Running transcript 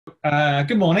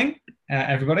Good morning,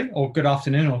 everybody, or good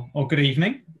afternoon, or good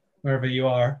evening, wherever you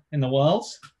are in the world.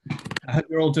 I hope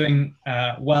you're all doing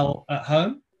well at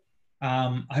home.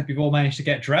 I hope you've all managed to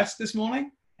get dressed this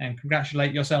morning, and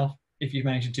congratulate yourself if you've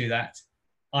managed to do that.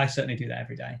 I certainly do that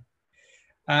every day.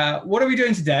 What are we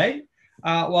doing today?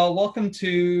 Well, welcome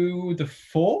to the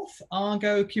fourth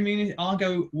Argo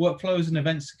Workflows and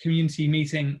Events Community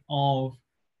Meeting of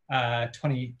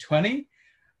 2020.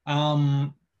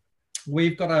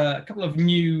 We've got a couple of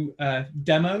new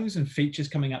demos and features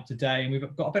coming up today, and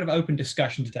we've got a bit of open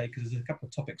discussion today because there's a couple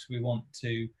of topics we want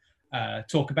to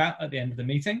talk about at the end of the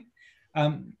meeting.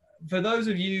 For those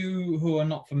of you who are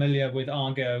not familiar with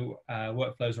Argo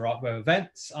Workflows or Argo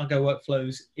Events, Argo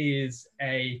Workflows is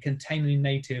a container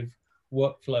native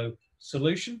workflow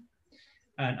solution,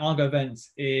 and Argo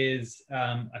Events is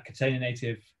a container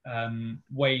native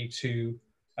way to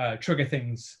trigger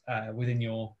things within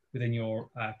your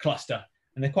cluster,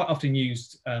 and they're quite often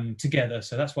used together,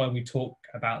 so that's why we talk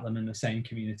about them in the same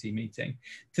community meeting.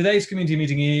 Today's community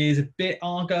meeting is a bit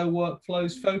Argo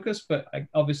Workflows focused, but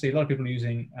obviously a lot of people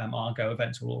using Argo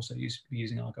Events will also be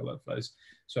using Argo Workflows,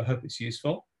 so I hope it's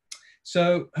useful.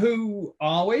 So who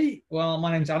are we? Well,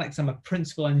 my name's Alex. I'm a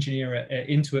principal engineer at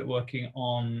Intuit working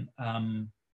on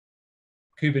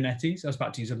Kubernetes. I was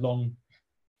about to use a long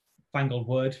fangled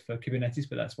word for Kubernetes,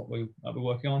 but that's what we're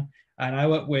working on. And I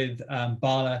work with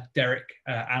Bala, Derek,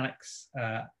 Alex,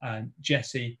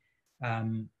 Jesse,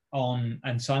 and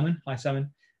Simon. Hi,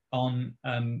 Simon. On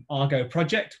Argo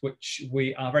project, which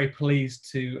we are very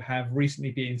pleased to have recently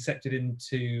been accepted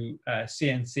into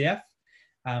CNCF.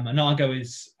 And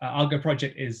Argo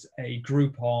project is a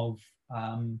group of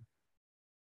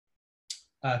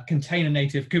container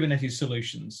native Kubernetes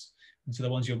solutions. And so the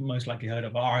ones you've most likely heard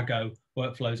of are Argo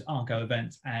Workflows, Argo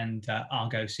Events, and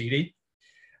Argo CD.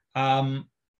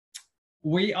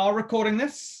 We are recording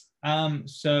this,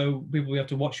 so people will have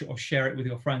to watch it or share it with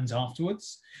your friends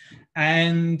afterwards.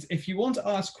 And if you want to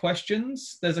ask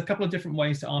questions, there's a couple of different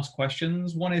ways to ask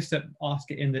questions. One is to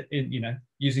ask it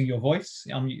using your voice,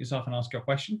 unmute yourself and ask your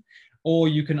question, or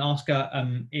you can ask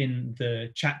in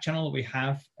the chat channel that we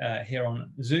have here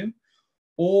on Zoom.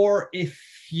 Or if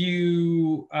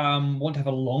you want to have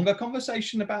a longer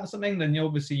conversation about something, then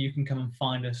obviously you can come and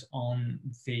find us on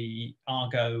the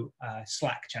Argo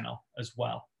Slack channel as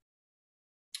well.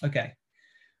 Okay,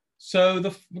 so we're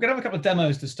going to have a couple of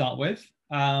demos to start with.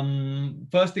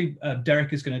 Firstly,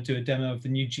 Derek is going to do a demo of the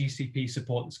new GCP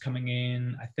support that's coming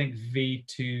in, I think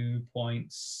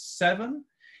v2.7.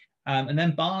 And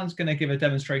then Barnes going to give a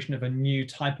demonstration of a new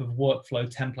type of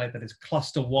workflow template that is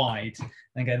cluster-wide.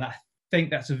 And again, I think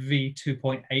that's a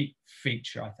v2.8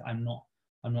 feature. I'm not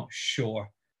sure.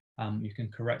 You can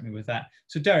correct me with that.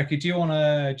 So Derek, do you want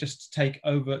to just take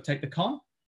the con?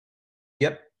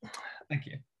 Yep. Thank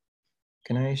you.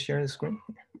 Can I share the screen?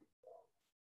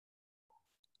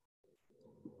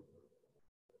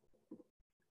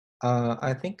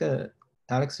 I think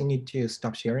Alex, you need to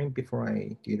stop sharing before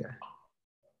I do that.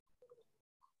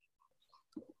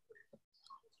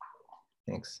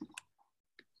 Thanks.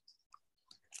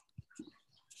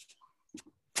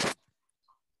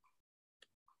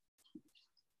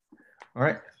 All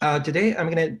right, today I'm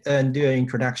gonna do an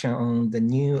introduction on the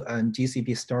new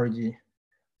GCP storage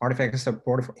artifact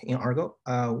support in Argo.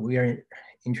 We are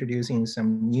introducing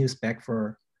some new spec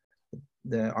for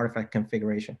the artifact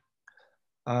configuration.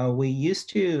 We used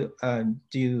to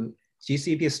do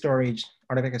GCP storage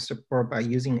artifact support by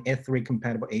using S3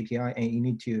 compatible API, and you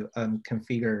need to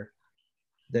configure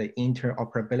the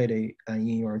interoperability in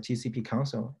your GCP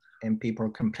console. And people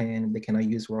complain they cannot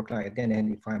use workload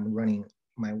identity if I'm running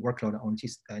my workload on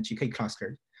GK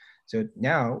cluster. So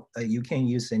now you can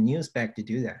use a new spec to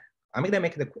do that. I'm gonna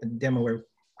make the demo very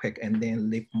quick and then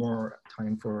leave more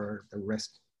time for the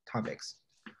rest topics.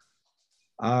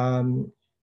 We're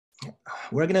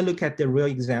gonna look at the real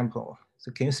example.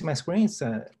 So can you see my screen?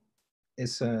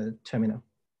 It's a terminal.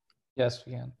 Yes,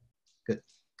 we can. Good.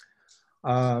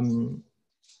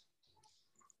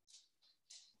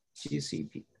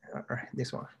 GCP, all right,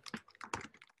 this one.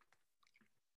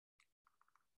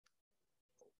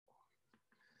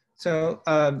 So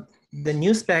the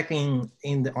new spec in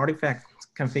the artifact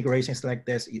configuration is like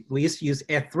this. We used to use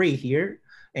S3 here,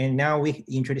 and now we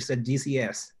introduce a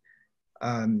GCS.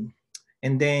 And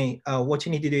then what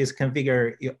you need to do is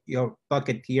configure your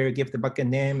bucket here, give the bucket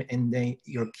name, and then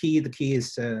your key. The key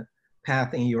is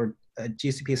path in your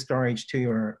GCP storage to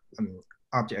your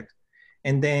object.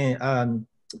 And then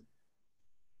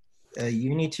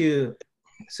you need to,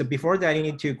 so before that, you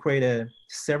need to create a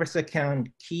service account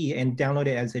key and download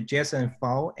it as a JSON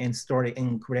file and store it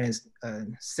in Kubernetes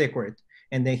secret.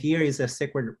 And then here is a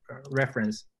secret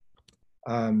reference.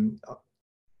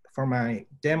 For my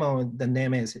demo, the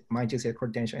name is my GCS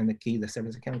credential and the key, the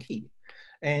service account key.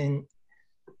 And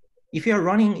if you're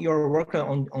running your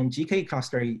workload on GK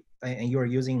cluster and you're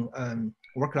using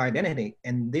workload identity,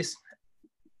 and this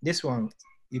one,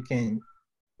 you can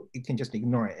just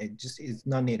ignore it. It just is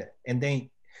not needed. And then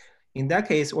in that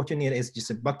case, what you need is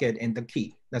just a bucket and the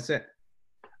key. That's it.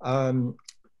 I'm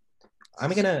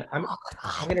gonna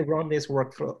run this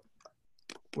workflow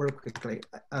quickly,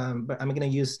 but I'm gonna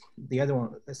use the other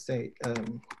one. Let's say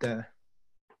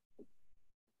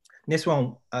this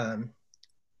one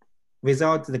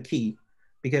without the key,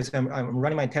 because I'm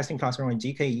running my testing cluster on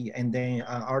GKE, and then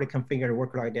I already configured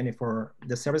workload identity for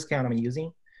the service account I'm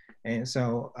using. And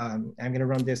so I'm gonna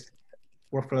run this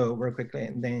workflow very quickly,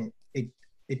 and then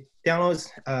it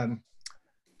downloads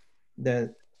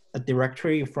a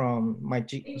directory from my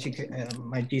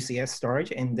my GCS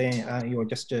storage, and then you will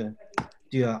just do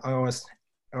a iOS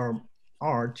or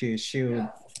R to show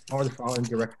all the following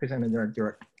directories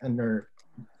under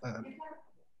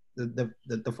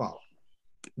the file,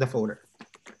 the folder.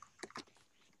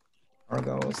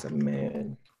 Argo submit.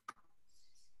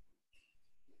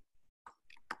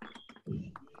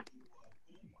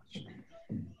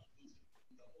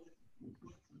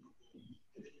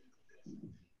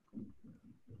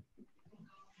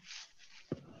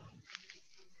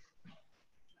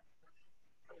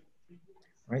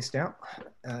 Right down.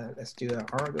 Let's do the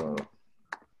Argo.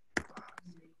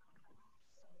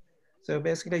 So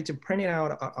basically, to print it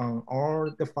out on all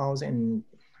the files and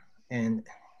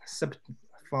sub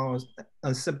files,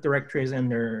 subdirectories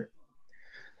under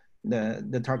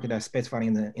the target that's specified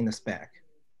in the spec.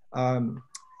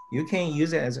 You can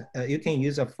use it as you can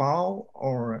use a file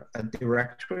or a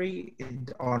directory.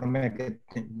 It automatically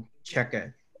check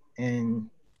it, and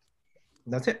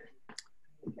that's it.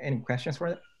 Any questions for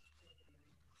that?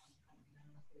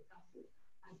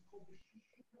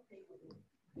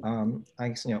 I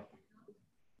guess no.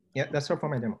 Yeah, that's all for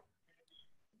my demo.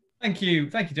 Thank you,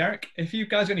 Derek. If you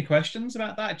guys got any questions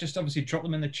about that, just obviously drop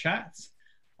them in the chat,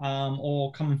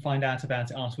 or come and find out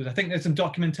about it afterwards. I think there's some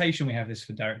documentation we have this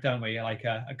for, Derek, don't we? Like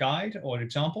a guide or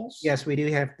examples? Yes, we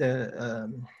do have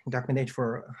the documentation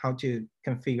for how to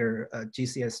configure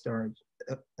GCS storage,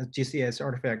 GCS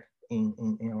artifact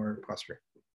in our cluster.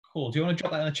 Cool. Do you want to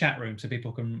drop that in the chat room so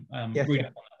people can yes, read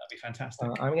up on that? That'd be fantastic.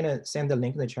 I'm going to send the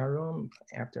link in the chat room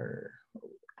after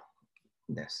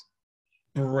this.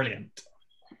 Brilliant.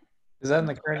 Is that in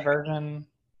the current version?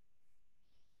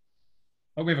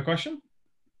 Oh, we have a question?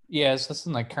 Yeah, is this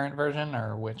in the current version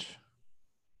or which?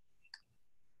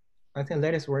 I think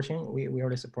latest version, we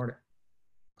already support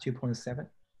it, 2.7.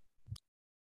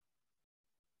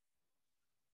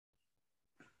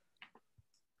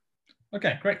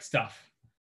 Okay, great stuff.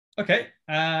 Okay,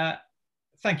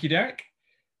 thank you, Derek.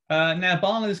 Now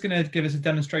Bala is going to give us a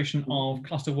demonstration of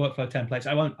cluster workflow templates.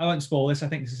 I won't spoil this. I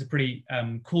think this is a pretty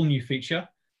cool new feature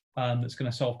that's going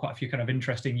to solve quite a few kind of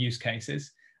interesting use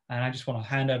cases. And I just want to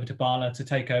hand over to Bala to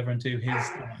take over and do his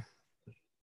demo.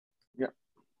 Yeah.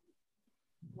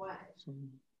 What? Are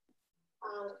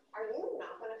you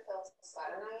not going to fill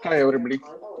Saturday? Hi, everybody.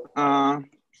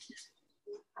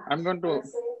 I'm going to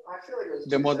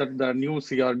demo the new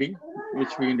CRD,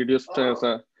 which we introduced as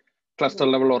a cluster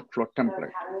level workflow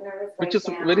template, which is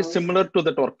very similar to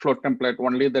that workflow template.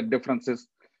 Only the difference is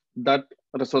that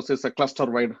resource is a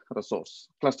cluster-wide resource,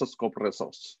 cluster scope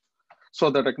resource, so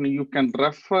that you can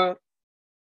refer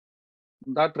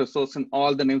that resource in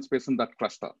all the namespace in that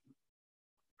cluster.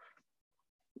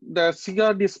 The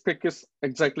CRD spec is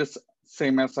exactly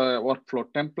same as a workflow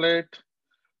template.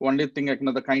 Only thing,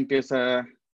 the kind is a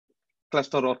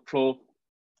cluster workflow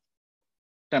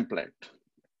template.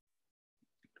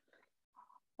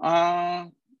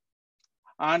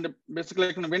 And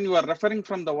basically, when you are referring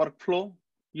from the workflow,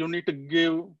 you need to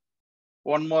give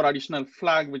one more additional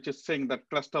flag, which is saying that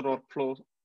cluster workflow,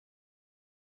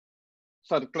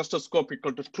 sorry, cluster scope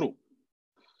equal to true.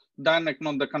 Then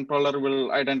the controller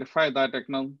will identify that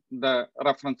the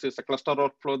reference is a cluster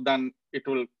workflow, then it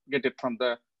will get it from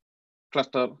the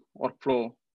cluster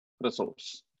workflow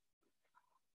resource.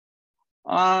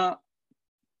 I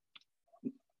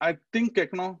think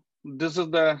this is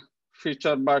the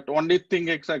feature, but only thing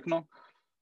is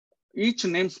each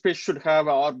namespace should have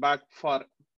a RBAC for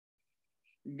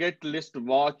get list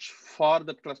watch for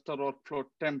the cluster workflow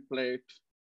template,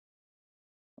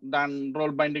 then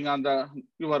role binding on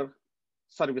your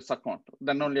service account.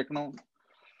 Then only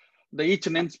the each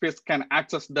namespace can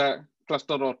access the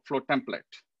cluster workflow template.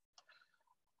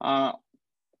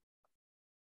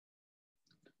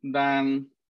 Then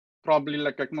probably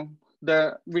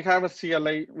we have a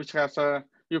CLI which has a,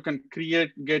 you can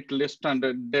create, get, list,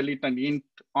 and delete and int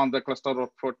on the cluster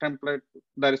workflow template.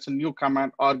 There is a new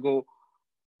command, Argo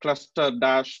cluster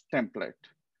dash template.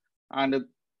 And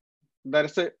there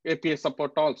is a API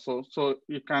support also. So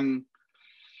you can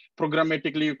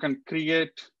programmatically, you can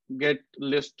create, get,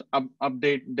 list,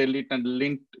 update, delete, and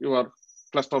link your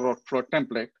cluster workflow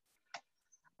template.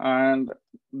 And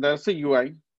there's a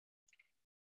UI.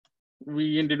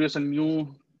 We introduce a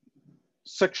new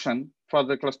section for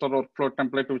the cluster workflow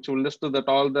template, which will list that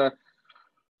all the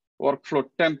workflow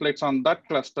templates on that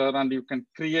cluster, and you can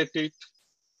create it.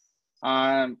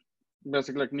 And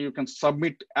basically, you can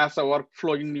submit as a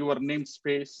workflow in your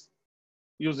namespace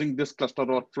using this cluster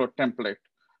workflow template.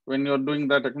 When you're doing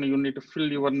that, you need to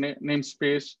fill your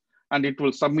namespace, and it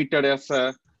will submit it as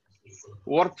a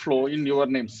workflow in your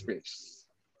namespace.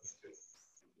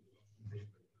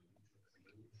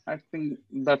 I think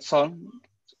that's all.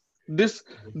 This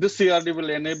CRD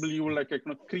will enable you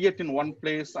create in one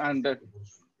place, and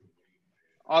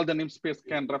all the namespace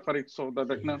can refer it, so that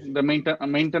the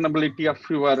maintainability of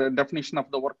your definition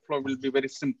of the workflow will be very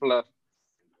simpler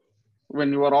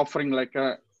when you are offering like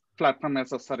a platform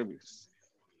as a service.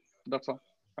 That's all.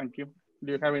 Thank you.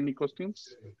 Do you have any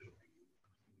questions?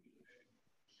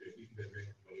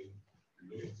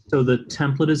 So the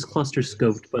template is cluster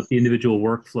scoped, but the individual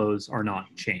workflows are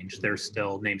not changed. They're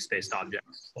still namespaced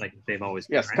objects like they've always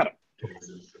been. Yes, right? correct.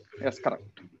 Yes, correct.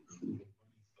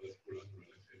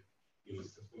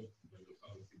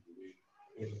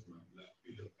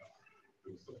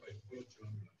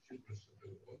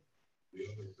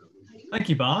 Thank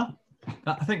you, Bar.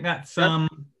 I think that's I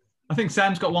think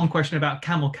Sam's got one question about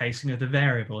camel casing of the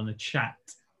variable in the chat.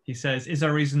 He says, is there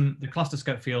a reason the cluster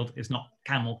scope field is not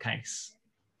camel case?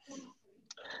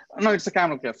 No, it's a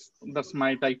camel case. That's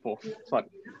my typo. Sorry.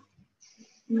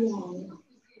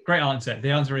 Great answer.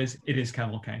 The answer is it is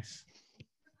camel case.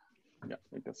 Yeah,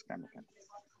 it is camel case.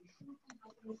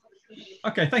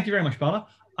 Okay, thank you very much, Bala.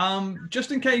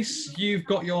 Just in case you've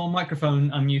got your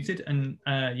microphone unmuted and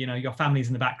your family's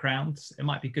in the background, it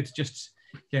might be good to just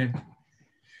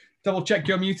double check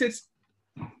you're muted.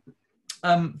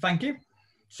 Thank you.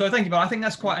 So thank you, Bala. I think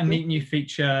that's quite a neat new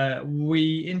feature.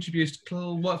 We introduced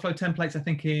workflow templates, I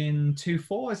think, in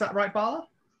 2.4. Is that right, Bala?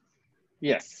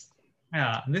 Yes.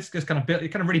 Yeah, and this just kind of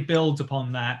really builds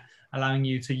upon that, allowing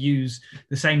you to use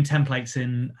the same templates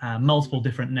in multiple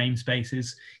different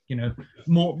namespaces.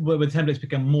 More where the templates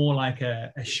become more like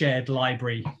a shared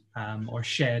library or a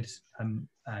shared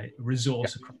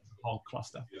resource across the whole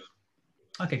cluster.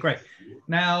 Okay, great.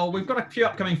 Now we've got a few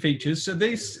upcoming features. So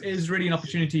this is really an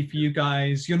opportunity for you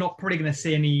guys. You're not probably going to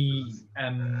see any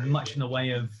much in the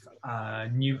way of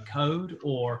new code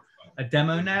or a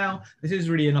demo now. This is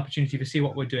really an opportunity to see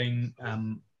what we're doing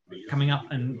coming up,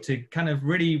 and to kind of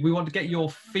really, we want to get your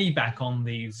feedback on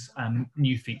these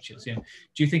new features. Do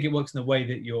you think it works in the way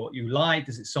that you like?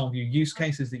 Does it solve your use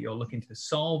cases that you're looking to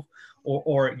solve?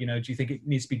 Or do you think it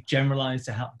needs to be generalized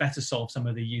to help better solve some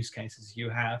of the use cases you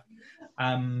have?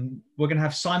 We're going to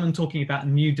have Simon talking about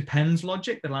new depends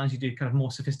logic that allows you to do kind of more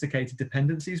sophisticated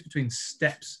dependencies between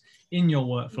steps in your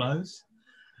workflows.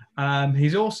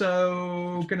 He's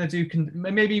also going to do,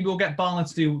 maybe we'll get Bala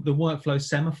to do the workflow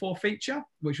semaphore feature,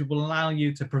 which will allow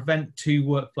you to prevent two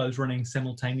workflows running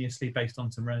simultaneously based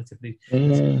on some relatively...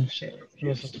 And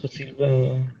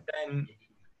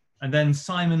then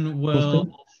Simon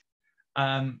will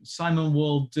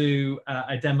do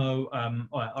a demo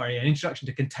or an introduction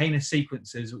to container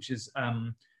sequences, which is,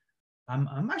 I'm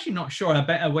actually not sure, a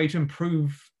better way to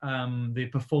improve the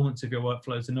performance of your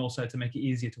workflows and also to make it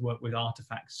easier to work with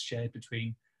artifacts shared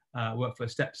between workflow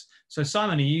steps. So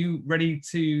Simon, are you ready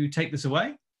to take this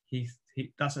away?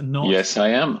 That's a nod. Yes, I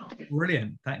am.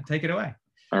 Brilliant. Take it away.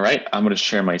 All right, I'm going to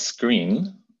share my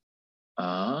screen.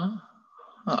 All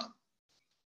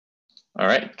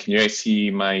right, can you guys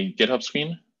see my GitHub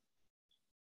screen?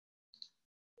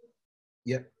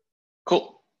 Yep.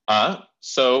 Cool.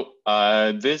 So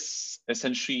this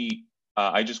essentially,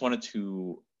 I just wanted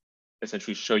to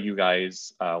essentially show you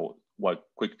guys what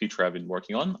quick feature I've been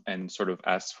working on and sort of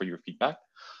ask for your feedback.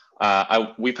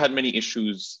 We've had many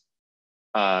issues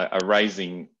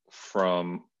arising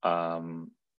from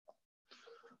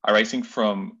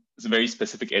very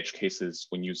specific edge cases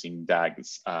when using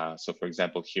DAGs. So for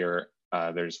example, here,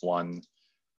 there's one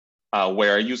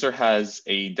where a user has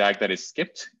a DAG that is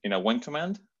skipped in a one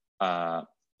command.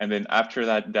 And then after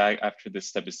that DAG, after this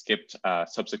step is skipped,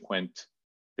 subsequent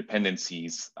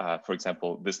dependencies, for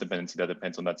example, this dependency that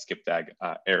depends on that skip DAG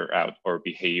error out or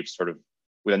behave sort of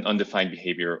with an undefined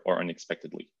behavior or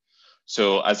unexpectedly.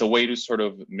 So as a way to sort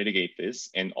of mitigate this,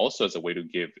 and also as a way to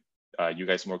give you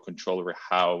guys more control over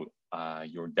how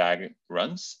your DAG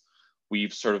runs,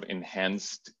 we've sort of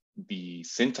enhanced the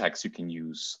syntax you can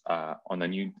use on a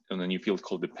new field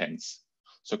called depends.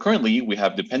 So currently we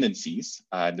have dependencies.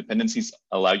 Dependencies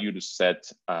allow you to set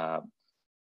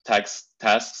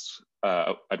tasks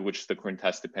at which the current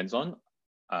task depends on,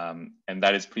 and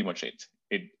that is pretty much it.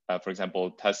 For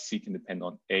example, task C can depend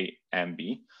on A and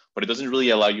B, but it doesn't really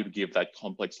allow you to give that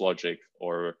complex logic,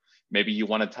 or maybe you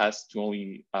want a task to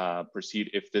only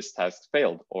proceed if this task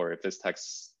failed, or if this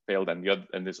task failed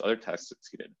and this other task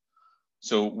succeeded.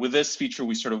 So with this feature,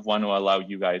 we sort of want to allow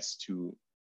you guys to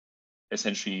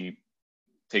essentially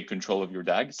take control of your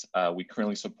DAGs. We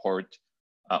currently support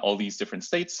all these different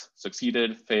states: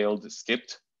 succeeded, failed,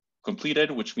 skipped,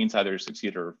 completed, which means either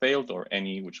succeeded or failed, or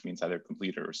any, which means either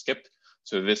completed or skipped.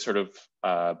 So this sort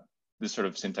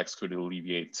of syntax could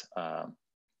alleviate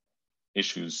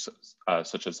issues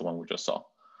such as the one we just saw.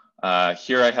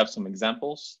 Here I have some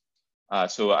examples.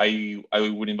 So I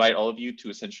would invite all of you to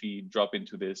essentially drop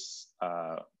into this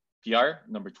PR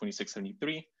number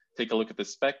 2673, take a look at the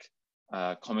spec,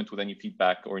 comment with any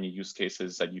feedback or any use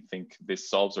cases that you think this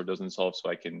solves or doesn't solve, so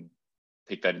I can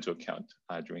take that into account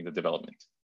during the development.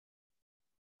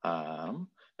 Let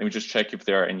me just check if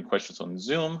there are any questions on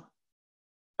Zoom.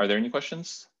 Are there any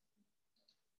questions?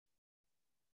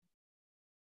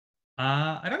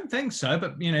 I don't think so,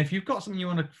 but if you've got something you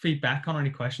want to feedback on or any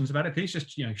questions about it, please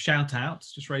just shout out,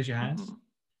 just raise your hands.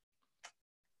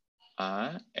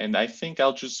 And I think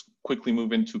I'll just quickly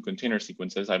move into container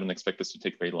sequences. I don't expect this to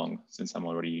take very long since I'm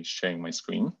already sharing my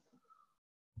screen.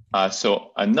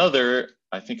 So I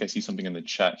think I see something in the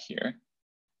chat here.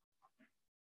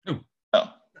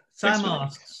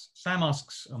 Sam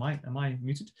asks, am I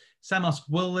muted? Sam asks,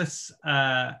 will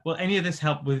any of this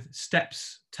help with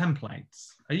steps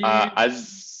templates? Are you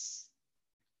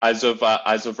as of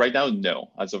right now,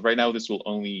 no. As of right now, this will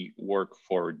only work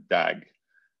for DAG.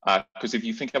 Because if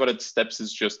you think about it, steps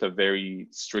is just a very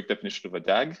strict definition of a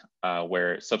DAG,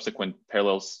 where subsequent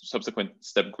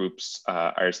step groups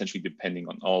are essentially depending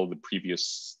on all the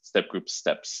previous step group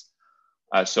steps.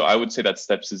 So I would say that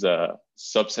steps is a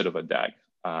subset of a DAG.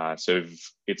 So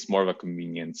if it's more of a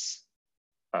convenience,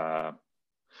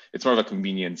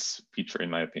 feature, in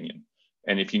my opinion.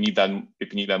 And if you need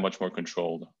that much more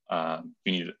controlled,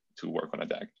 you need to work on a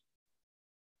DAG.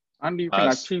 And you can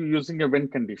achieve using a when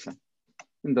condition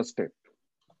in the step.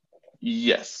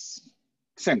 Yes.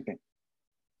 Same thing.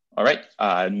 All right.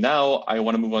 Now I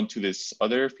want to move on to this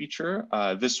other feature.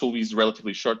 This will be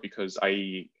relatively short because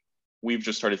we've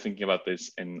just started thinking about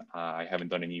this and I haven't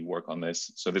done any work on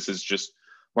this. So this is just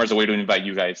more as a way to invite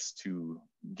you guys to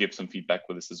give some feedback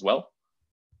with this as well.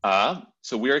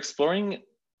 So we're exploring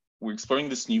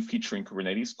this new feature in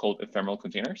Kubernetes called ephemeral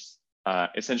containers.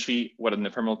 Essentially, what an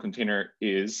ephemeral container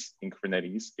is in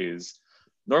Kubernetes is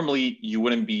normally you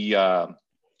wouldn't be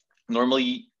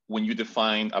normally when you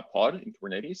define a pod in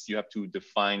Kubernetes, you have to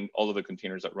define all of the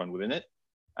containers that run within it,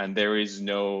 and there's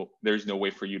no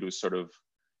way for you to sort of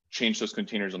change those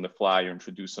containers on the fly or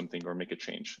introduce something or make a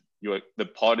change. The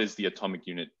pod is the atomic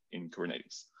unit in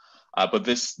Kubernetes. But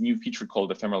this new feature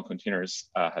called ephemeral containers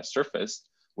has surfaced,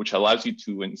 which allows you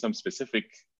to, in some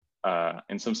specific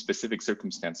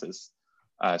circumstances,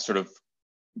 sort of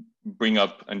bring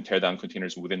up and tear down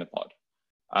containers within a pod.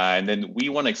 And then we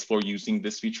want to explore using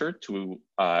this feature to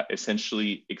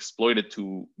essentially exploit it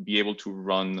to be able to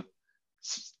run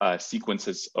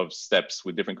sequences of steps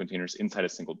with different containers inside a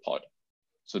single pod.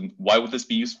 So why would this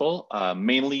be useful?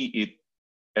 Mainly,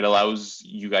 it allows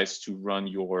you guys to run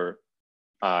your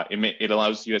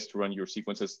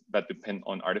sequences that depend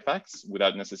on artifacts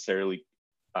without necessarily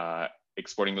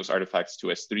exporting those artifacts to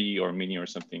S3 or Mini or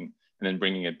something, and then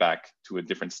bringing it back to a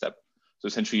different step. So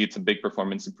essentially, it's a big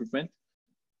performance improvement.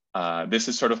 This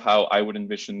is sort of how I would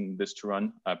envision this to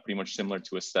run, pretty much similar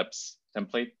to a steps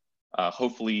template.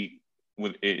 Hopefully,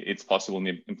 it's possible in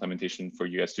the implementation for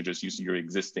you guys to just use your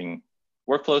existing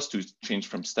workflows to change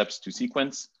from steps to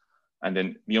sequence. And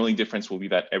then the only difference will be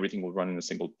that everything will run in a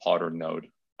single pod or node.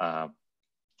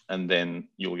 And then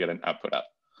you'll get an output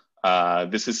out.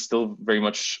 This is still very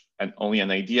much only an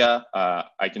idea.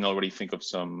 I can already think of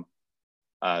some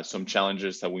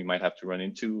challenges that we might have to run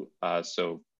into.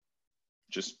 So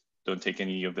just don't take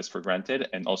any of this for granted.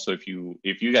 And also, if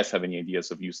you guys have any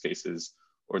ideas of use cases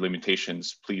or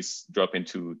limitations, please drop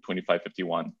into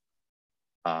 2551.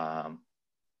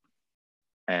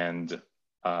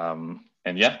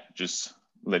 And yeah, just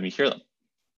let me hear them.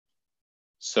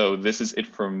 So this is it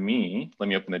for me. Let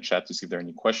me open the chat to see if there are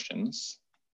any questions.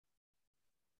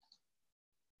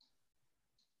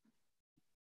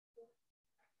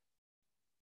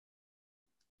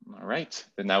 All right,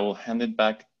 then I will hand it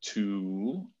back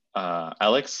to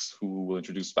Alex, who will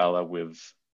introduce Bala with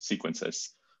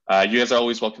sequences. You guys are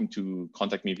always welcome to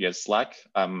contact me via Slack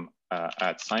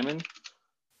at Simon,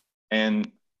 and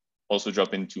also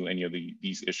drop into any of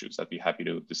these issues. I'd be happy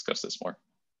to discuss this more.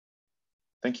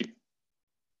 Thank you.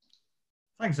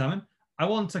 Thanks, Simon. I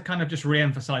want to kind of just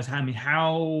re-emphasize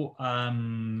how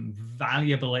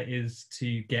valuable it is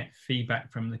to get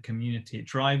feedback from the community. It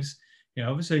drives,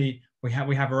 obviously we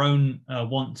have our own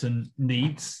wants and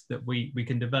needs that we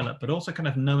can develop, but also kind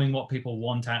of knowing what people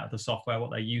want out of the software,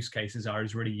 what their use cases are,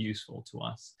 is really useful to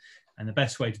us. And the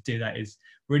best way to do that is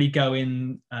really go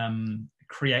in,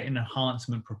 create an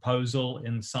enhancement proposal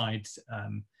inside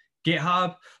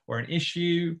GitHub or an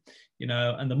issue,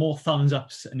 and the more thumbs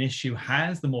ups an issue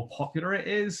has, the more popular it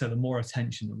is, so the more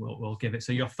attention that we'll give it.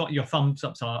 So your thumbs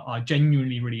ups are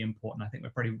genuinely really important. I think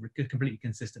we're pretty completely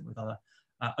consistent with other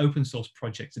open source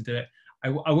projects to do it. I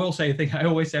will say, I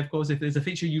always say, of course, if there's a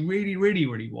feature you really, really,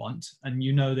 really want, and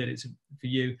you know that it's for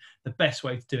you, the best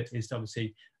way to do it is to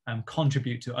obviously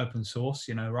contribute to open source,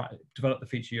 develop the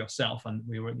feature yourself. And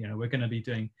we're going to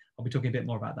be I'll be talking a bit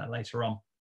more about that later on.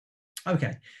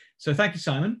 Okay, so thank you,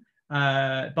 Simon.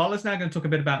 Bala's now going to talk a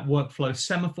bit about workflow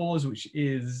semaphores, which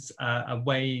is a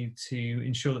way to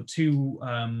ensure that two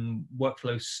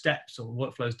workflow steps or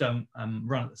workflows don't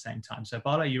run at the same time. So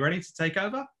Bala, are you ready to take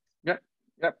over? Yep.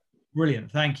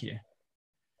 Brilliant, thank you.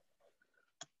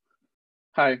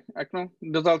 Hi,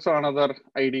 there's also another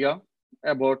idea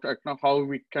about how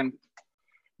we can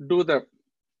do the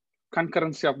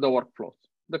concurrency of the workflows.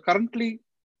 The current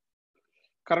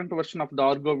version of the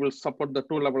Argo will support the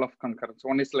two levels of concurrency.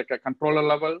 One is like a controller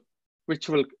level, which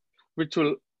will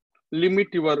limit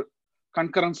your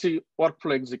concurrency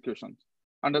workflow executions.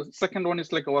 And the second one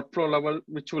is like a workflow level,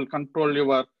 which will control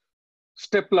your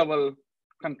step level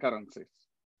concurrencies.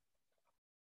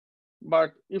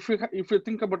 But if you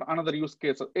think about another use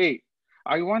case,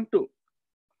 I want to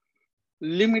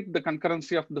limit the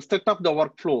concurrency of the set of the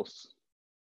workflows,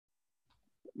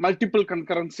 multiple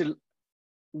concurrency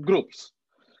groups.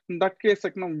 In that case,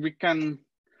 we can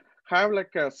have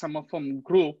like a semaphore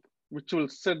group, which will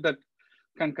set that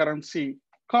concurrency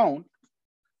count.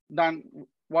 Then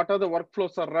what are the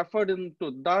workflows are referred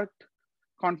into that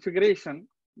configuration,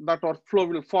 that workflow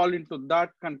will fall into that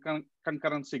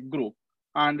concurrency group.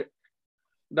 And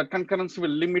that concurrency will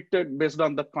limit it based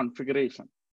on the configuration.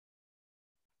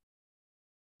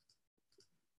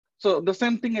 So the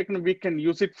same thing, we can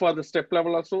use it for the step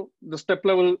level also. The step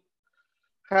level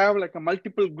have like a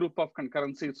multiple group of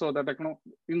concurrency, so that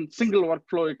in single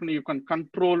workflow, you can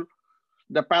control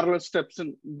the parallel steps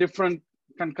in different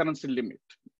concurrency limit.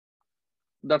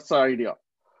 That's the idea.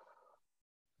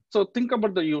 So think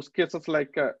about the use cases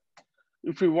like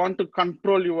if you want to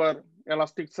control your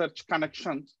Elasticsearch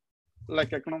connections,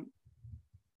 like have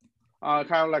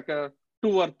like a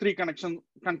 2 or 3 connections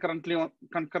concurrently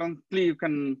you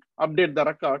can update the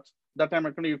records. That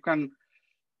time you can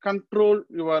control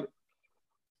your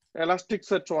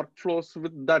Elasticsearch workflows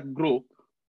with that group,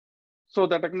 so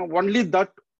that only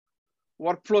that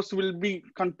workflows will be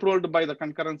controlled by the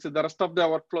concurrency. The rest of the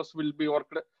workflows will be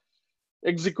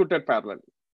executed parallelly.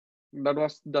 That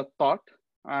was the thought,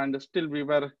 and still we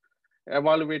were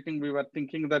evaluating, we were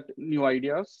thinking that new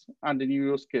ideas and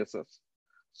new use cases.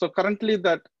 So currently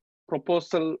that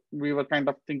proposal we were kind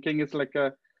of thinking is like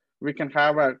we can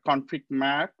have a config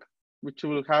map, which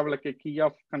will have like a key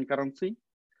of concurrency.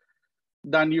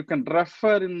 Then you can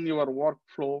refer in your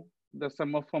workflow the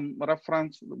semaphore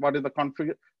reference, what is the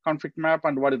config map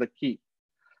and what is the key.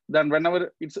 Then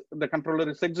whenever the controller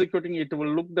is executing, it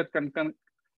will look that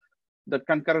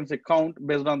concurrency count.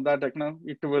 Based on that,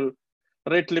 it will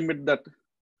rate limit that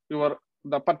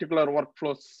the particular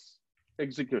workflow's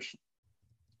execution.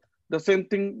 The same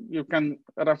thing you can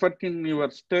refer in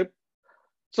your step.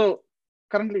 So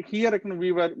currently here,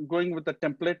 we were going with the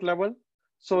template level,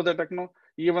 so that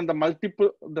even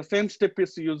the same step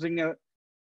is using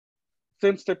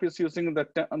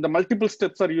the multiple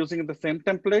steps are using the same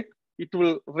template. It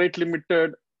will rate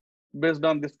limited based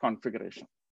on this configuration.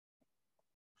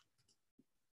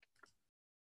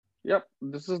 Yep,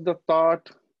 this is the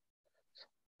thought.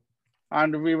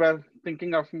 And we were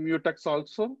thinking of mutex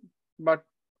also, but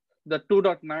the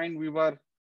 2.9 we were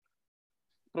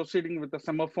proceeding with the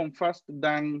semaphore first,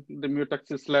 then the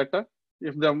mutex is later.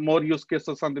 If there are more use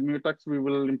cases on the mutex, we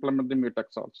will implement the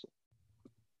mutex also.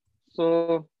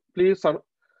 So please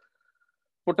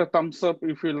put a thumbs up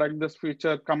if you like this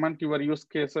feature, comment your use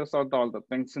cases or all the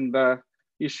things in the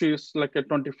issues like a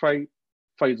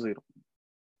 2550.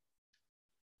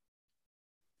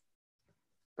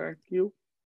 Thank you.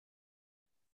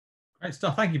 Great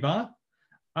stuff. Thank you, Bala.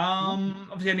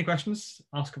 Obviously, any questions,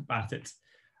 ask about it.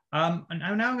 And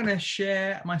now I'm going to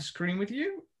share my screen with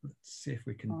you. Let's see if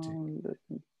we can do.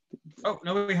 Oh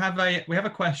no, we have a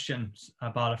question,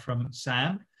 Bala, from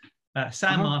Sam.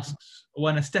 Sam asks,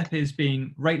 when a step is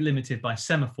being rate limited by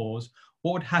semaphores,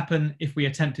 what would happen if we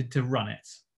attempted to run it?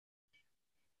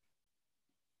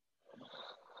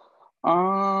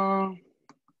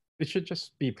 It should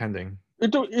just be pending.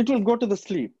 It will go to the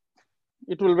sleep.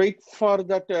 It will wait for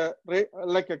that,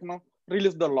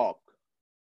 release the lock.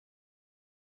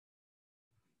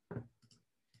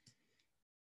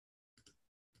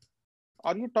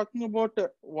 Are you talking about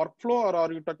workflow or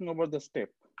are you talking about the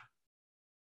step?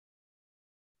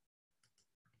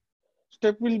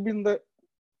 Step will be in the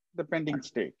pending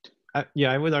state.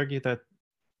 Yeah, I would argue that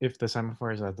if the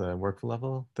semaphore is at the workflow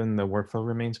level, then the workflow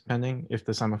remains pending. If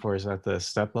the semaphore is at the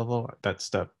step level, that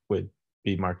step would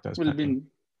be marked as pending.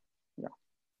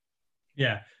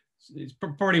 Yeah, it's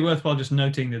probably worthwhile just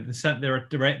noting that there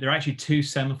are actually two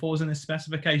semaphores in this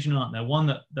specification, aren't there? One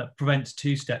that prevents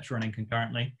two steps running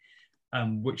concurrently,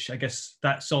 which I guess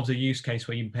that solves a use case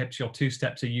where perhaps your two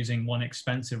steps are using one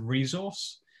expensive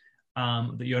resource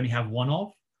that you only have one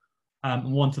of,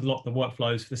 and one to lock the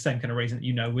workflows for the same kind of reason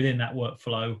that, within that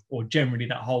workflow, or generally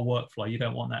that whole workflow, you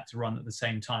don't want that to run at the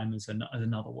same time as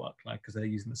another workflow because they're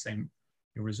using the same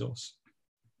resource.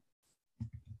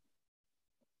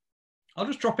 I'm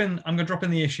going to drop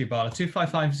in the issue, Bala,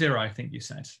 2550, I think you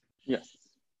said. Yes.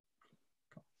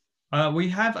 We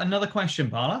have another question,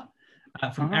 Bala,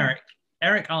 from Eric.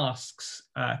 Eric asks,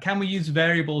 can we use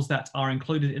variables that are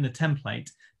included in the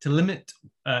template to limit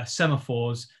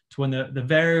semaphores to when the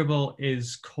variable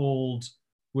is called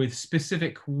with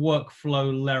specific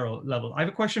workflow level? I have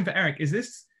a question for Eric. Is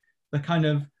this the kind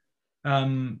of,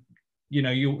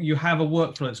 you have a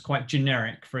workflow that's quite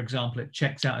generic. For example, it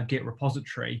checks out a Git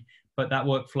repository, but that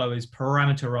workflow is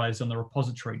parameterized on the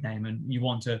repository name, and you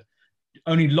want to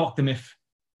only lock them if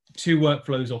two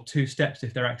workflows or two steps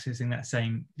if they're accessing that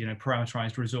same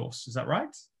parameterized resource. Is that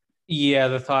right? Yeah,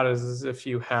 the thought is if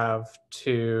you have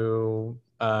two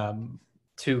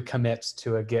commits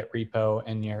to a Git repo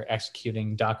and you're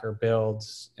executing Docker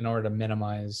builds, in order to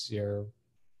minimize your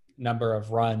number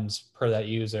of runs per that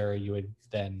user, you would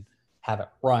then have it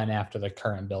run after the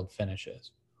current build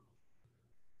finishes.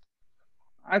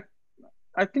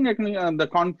 I think the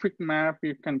config map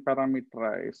you can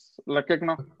parameterize.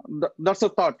 That's a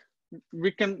thought.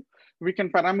 We can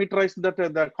parameterize that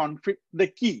the config, the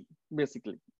key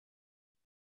basically.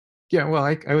 Yeah, well,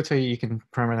 I would say you can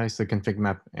parameterize the config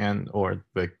map or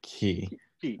the key.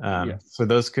 Yes. So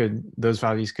those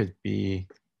values could be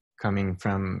coming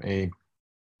from a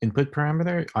input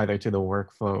parameter, either to the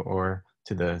workflow or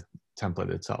to the template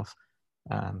itself.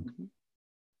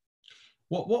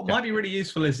 What might be really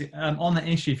useful is on that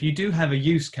issue, if you do have a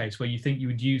use case where you think you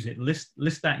would use it,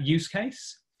 list that use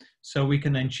case, so we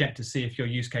can then check to see if your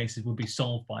use cases will be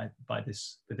solved by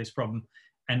this problem.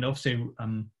 And obviously,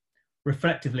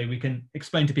 reflectively, we can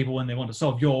explain to people when they want to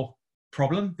solve your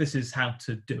problem, this is how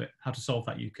to do it, how to solve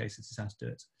that use case. This is how to do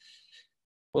it.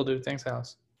 Will do. Thanks,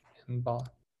 Alice and Bala.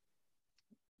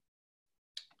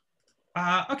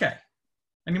 Okay.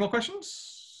 Any more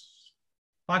questions?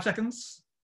 5 seconds.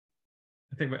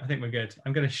 I think we're good.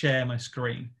 I'm going to share my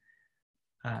screen.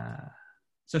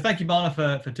 So thank you, Bala,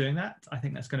 for doing that. I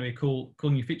think that's going to be a cool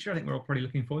new feature. I think we're all pretty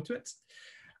looking forward to it.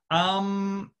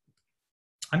 I'm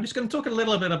just going to talk a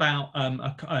little bit about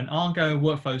an Argo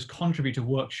Workflows contributor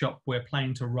workshop we're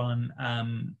planning to run.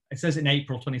 It says in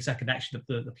April 22nd. Actually,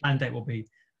 the planned date will be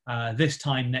this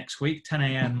time next week, 10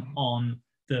 a.m. on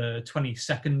the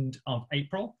 22nd of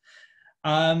April.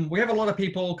 We have a lot of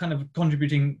people kind of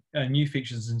contributing new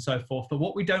features and so forth, but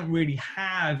what we don't really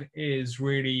have is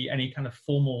really any kind of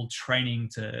formal training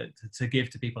to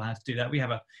give to people how to do that. We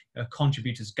have a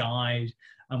contributors guide,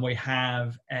 and we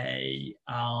have a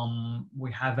how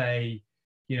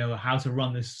to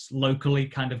run this locally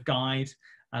kind of guide,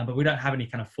 but we don't have any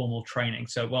kind of formal training.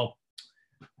 So, well,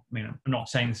 I mean, I'm not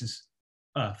saying this is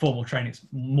formal training; it's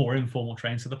more informal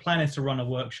training. So the plan is to run a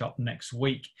workshop next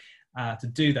week to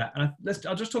do that. And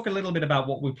I'll just talk a little bit about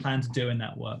what we plan to do in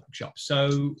that workshop.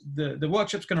 So the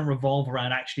workshop's going to revolve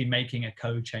around actually making a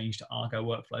code change to Argo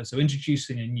workflow. So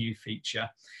introducing a new feature.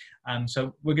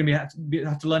 So we're going to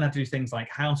have to learn how to do things like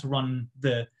how to run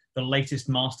the latest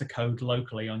master code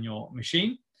locally on your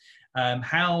machine,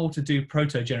 how to do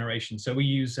proto generation. So we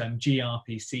use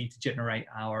gRPC to generate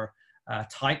our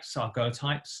types, our Go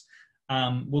types.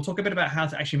 We'll talk a bit about how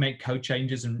to actually make code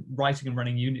changes and writing and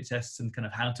running unit tests and kind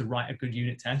of how to write a good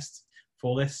unit test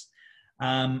for this.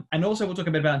 And also we'll talk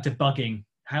a bit about debugging,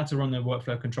 how to run the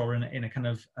workflow controller in a kind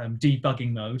of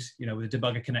debugging mode, with a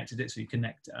debugger connected to it, so you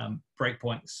connect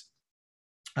breakpoints.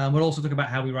 We'll also talk about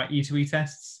how we write E2E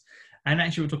tests, and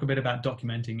actually we'll talk a bit about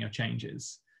documenting your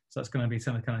changes. So that's going to be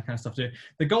some of the kind of stuff to do.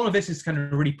 The goal of this is to kind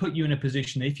of really put you in a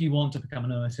position that if you want to become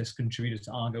an OSS contributor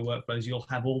to Argo workflows, you'll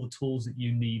have all the tools that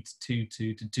you need to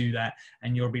do that,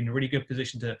 and you'll be in a really good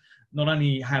position to not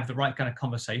only have the right kind of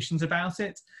conversations about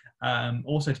it,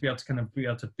 also to be able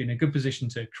to be in a good position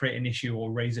to create an issue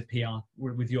or raise a PR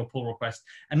with your pull request,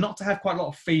 and not to have quite a lot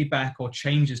of feedback or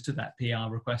changes to that PR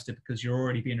requested, because you're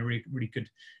already being a really good,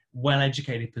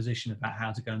 well-educated position about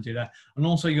how to go and do that. And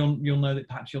also you'll know that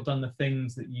perhaps you've done the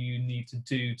things that you need to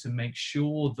do to make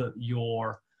sure that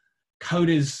your code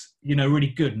is really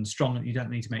good and strong, that you don't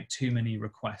need to make too many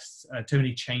requests, too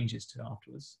many changes to it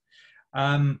afterwards.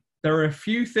 There are a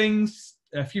few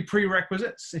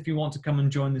prerequisites if you want to come and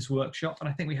join this workshop, and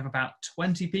I think we have about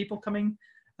 20 people coming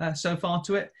so far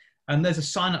to it, and there's a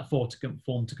sign-up form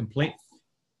to complete.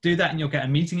 Do that and you'll get a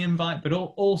meeting invite, but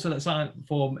also that sign-up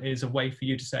form is a way for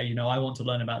you to say, I want to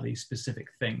learn about these specific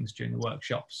things during the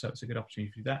workshop, so it's a good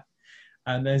opportunity to do that.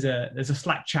 And there's a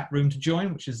Slack chat room to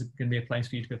join, which is going to be a place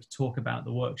for you to be able to talk about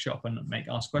the workshop and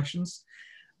ask questions.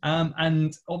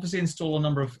 And obviously install a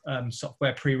number of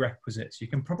software prerequisites. You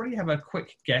can probably have a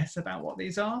quick guess about what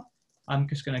these are. I'm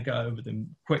just going to go over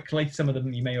them quickly. Some of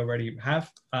them you may already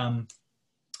have.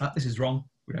 This is wrong.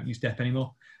 We don't use DEP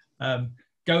anymore.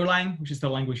 Golang, which is the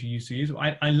language you used to use.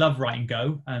 I love writing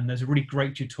Go, and there's a really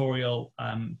great tutorial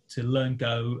to learn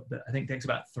Go that I think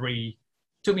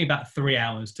took me about 3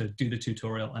 hours to do the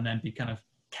tutorial and then be kind of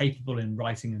capable in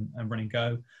writing and running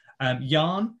Go.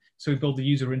 Yarn, so we build the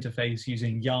user interface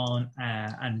using Yarn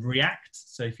and React.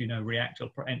 So if you know React, you'll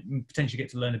potentially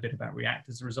get to learn a bit about React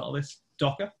as a result of this.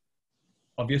 Docker,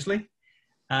 obviously,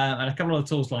 and a couple of other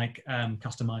tools like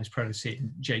Customized Protoseat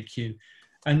and JQ.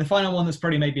 And the final one that's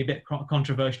probably maybe a bit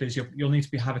controversial is you'll need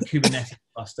to have a Kubernetes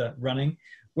cluster running.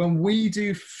 When we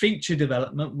do feature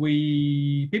development,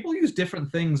 people use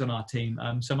different things on our team.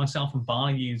 So myself and Bar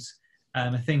use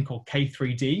a thing called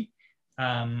K3D,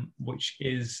 which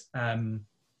is, I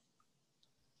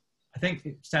think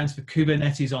it stands for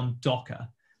Kubernetes on Docker.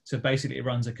 So basically it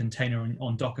runs a container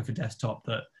on Docker for desktop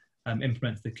that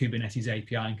implements the Kubernetes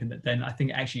API, and then I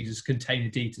think it actually uses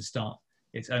containerd to start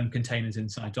its own containers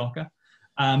inside Docker.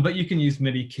 But you can use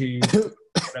Minikube,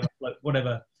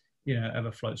 whatever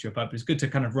ever floats your boat. But it's good to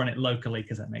kind of run it locally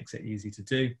because that makes it easy to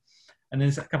do. And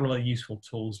there's a couple of other useful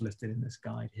tools listed in this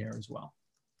guide here as well.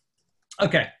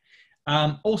 Okay.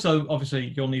 Also,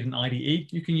 obviously, you'll need an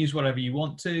IDE. You can use whatever you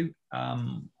want to.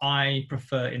 I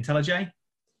prefer IntelliJ.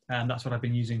 That's what I've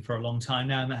been using for a long time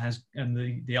now,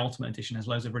 and the Ultimate Edition has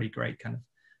loads of really great kind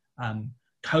of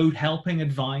code helping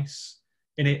advice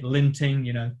in it,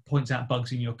 linting, points out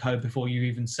bugs in your code before you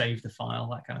even save the file,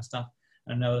 that kind of stuff.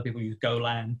 And I know other people use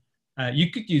Golang. You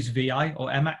could use VI or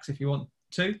Emacs if you want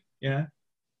to,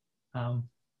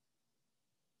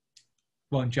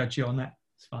 won't judge you on that,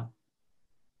 it's fine.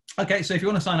 Okay, so if you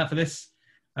want to sign up for this,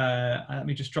 let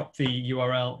me just drop the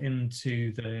URL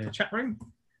into the chat room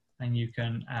and you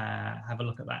can have a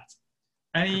look at that.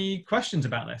 Any questions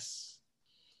about this?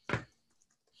 I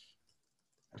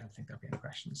don't think there'll be any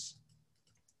questions.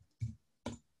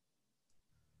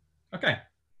 Okay.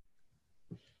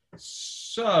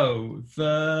 So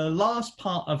the last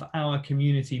part of our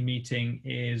community meeting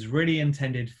is really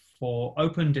intended for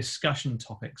open discussion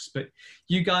topics, but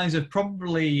you guys have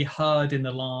probably heard in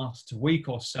the last week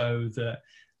or so that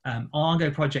Argo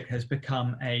project has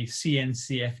become a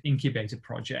CNCF incubator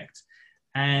project.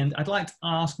 And I'd like to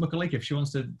ask Mukalika if she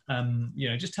wants to,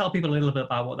 just tell people a little bit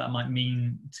about what that might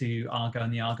mean to Argo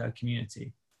and the Argo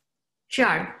community.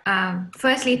 Sure.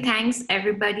 Firstly, thanks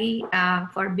everybody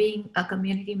for being a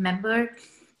community member,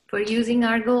 for using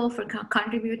Argo, for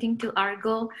contributing to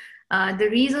Argo. The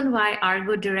reason why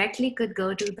Argo directly could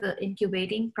go to the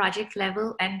incubating project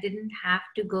level and didn't have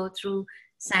to go through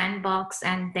sandbox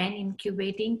and then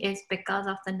incubating is because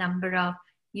of the number of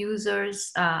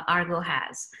users Argo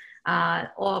has.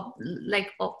 All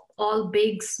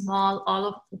big, small, all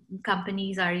of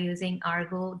companies are using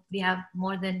Argo. We have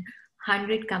more than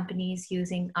 100 companies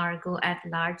using Argo at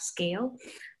large scale.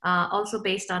 Also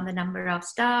based on the number of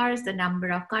stars, the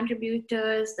number of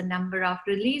contributors, the number of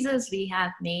releases we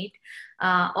have made,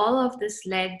 all of this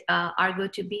led Argo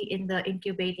to be in the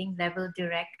incubating level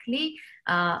directly.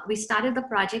 We started the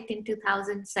project in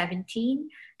 2017,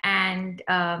 and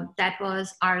that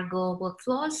was Argo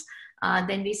Workflows.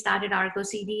 Then we started Argo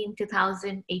CD in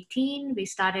 2018. We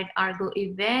started Argo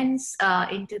events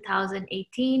in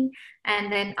 2018,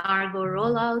 and then Argo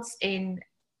rollouts in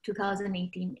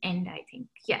 2018 end, I think.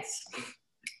 Yes.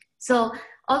 So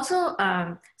also,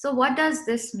 so what does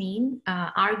this mean?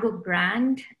 Argo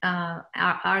brand,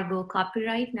 Argo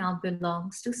copyright now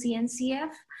belongs to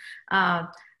CNCF.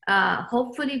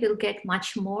 Hopefully we'll get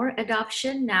much more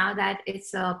adoption now that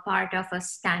it's a part of a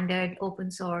standard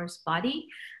open source body.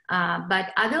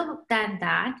 But other than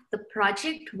that, the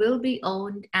project will be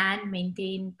owned and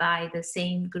maintained by the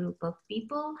same group of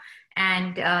people,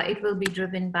 and it will be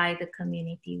driven by the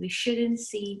community. We shouldn't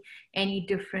see any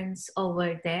difference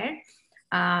over there.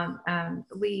 The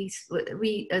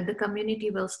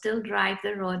community will still drive the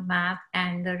roadmap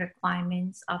and the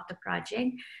requirements of the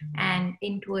project, and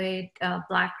Intuit,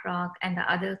 BlackRock, and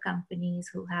the other companies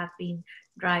who have been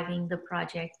driving the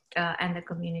project and the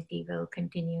community will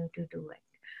continue to do it.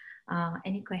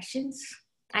 Any questions?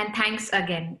 And thanks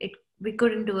again. We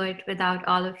couldn't do it without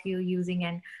all of you using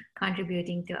and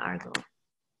contributing to Argo.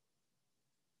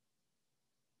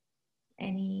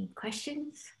 Any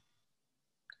questions?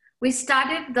 We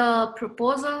started the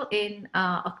proposal in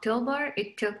October.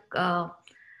 It took,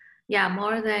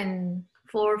 more than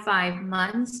 4 or 5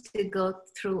 months to go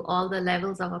through all the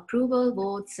levels of approval,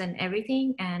 votes, and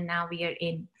everything, and now we are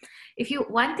in.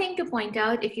 One thing to point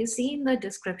out, if you see in the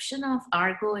description of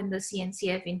Argo in the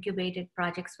CNCF Incubated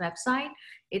Projects website,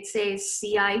 it says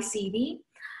CI/CD.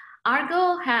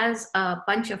 Argo has a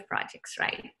bunch of projects,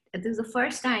 right? This is the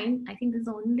first time, I think this is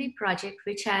the only project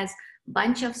which has a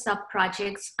bunch of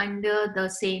sub-projects under the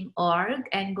same org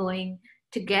and going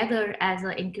together as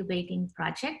an incubating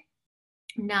project.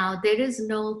 Now, there is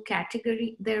no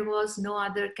category, there was no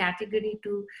other category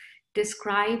to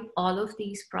describe all of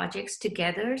these projects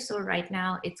together. So right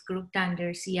now it's grouped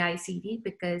under CI/CD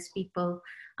because people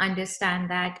understand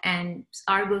that, and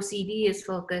Argo CD is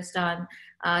focused on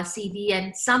CD,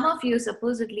 and some of you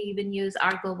supposedly even use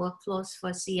Argo workflows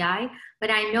for CI, but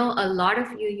I know a lot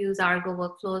of you use Argo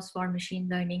workflows for machine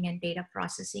learning and data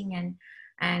processing,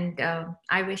 and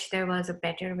I wish there was a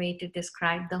better way to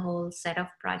describe the whole set of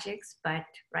projects, but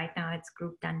right now it's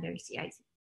grouped under CI/CD.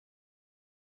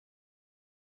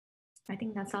 I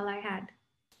think that's all I had.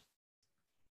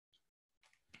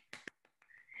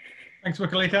 Thanks,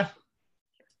 Mukalika.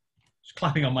 Just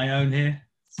clapping on my own here.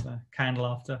 It's candle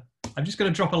after. I'm just going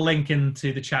to drop a link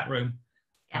into the chat room.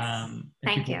 Yes.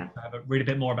 Thank you. Read a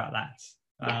bit more about that.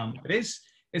 But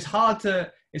it's hard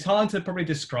to probably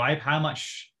describe how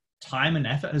much time and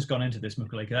effort has gone into this,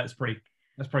 Mukalika. That's pretty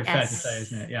fair to say,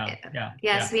 isn't it? Yeah.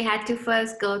 Yes, we had to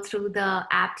first go through the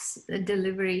apps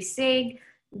delivery SIG,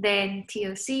 then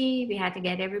TOC, we had to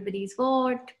get everybody's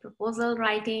vote, proposal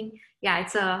writing. Yeah,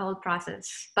 it's a whole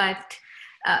process. But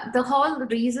the whole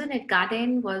reason it got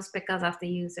in was because of the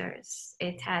users.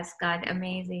 It has got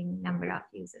amazing number of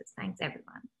users. Thanks,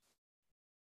 everyone.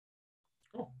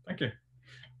 Cool, thank you.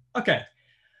 Okay,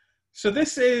 so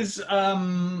this is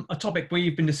a topic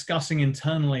we've been discussing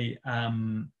internally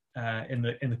in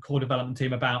the core development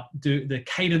team about the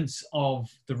cadence of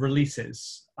the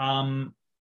releases.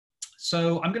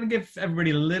 So I'm going to give everybody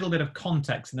a little bit of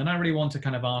context, and then I really want to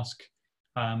kind of ask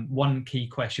one key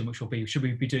question, which will be, should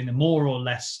we be doing them more or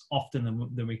less often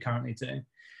than we currently do?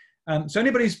 So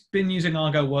anybody who's been using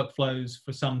Argo workflows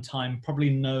for some time probably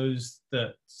knows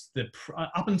that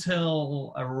up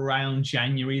until around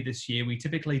January this year, we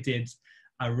typically did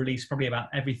a release probably about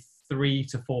every 3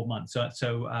 to 4 months.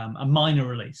 So a minor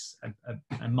release,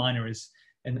 a minor is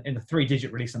in the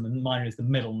 3-digit release, and the minor is the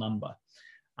middle number.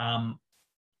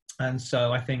 And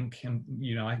so I think,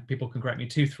 people can correct me,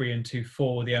 2.3 and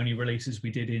 2.4 were the only releases we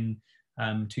did in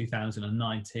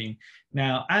 2019.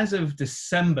 Now, as of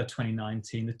December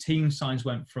 2019, the team size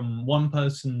went from 1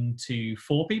 person to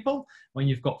 4 people. When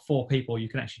you've got 4 people, you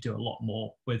can actually do a lot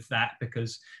more with that,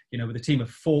 because, with a team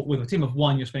of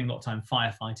 1, you're spending a lot of time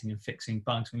firefighting and fixing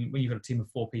bugs. When you've got a team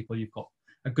of 4 people, you've got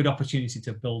a good opportunity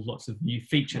to build lots of new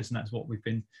features, and that's what we've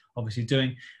been obviously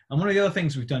doing. And one of the other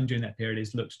things we've done during that period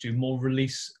is look to do more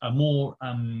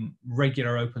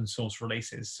regular open source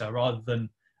releases. So rather than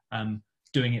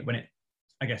doing it when it,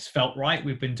 I guess, felt right,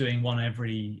 we've been doing one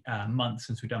every month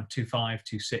since we've done 2.5,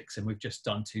 2.6, and we've just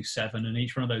done 2.7. And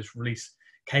each one of those release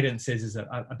cadences is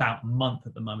about a month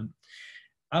at the moment.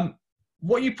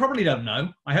 What you probably don't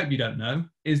know, I hope you don't know,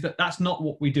 is that that's not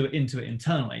what we do at Intuit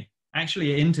internally.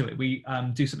 Actually, at Intuit, we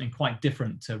do something quite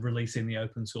different to releasing the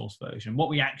open source version. What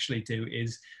we actually do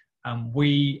is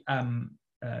we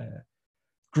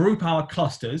group our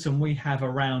clusters, and we have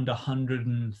around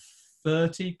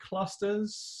 130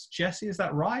 clusters. Jesse, is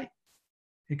that right?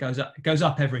 It goes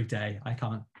up every day. I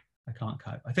can't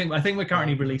cope. I think we're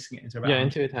currently releasing it into about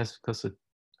Intuit has clustered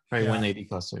probably 180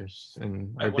 clusters,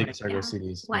 and our biggest Argo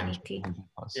CDs. 180.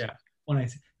 Yeah.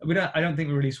 180. I don't think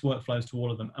we release workflows to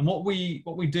all of them. And what we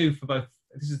do for both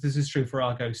this is true for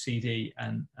Argo CD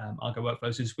and Argo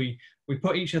workflows, is we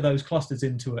put each of those clusters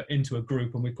into a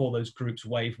group, and we call those groups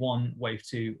wave 1, wave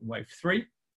 2, wave 3.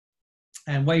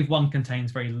 And wave 1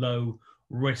 contains very low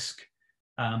risk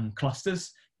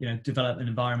clusters, you know, development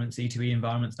environments, E2E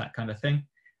environments, that kind of thing.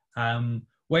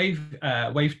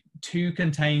 Wave 2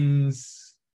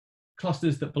 contains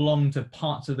clusters that belong to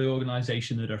parts of the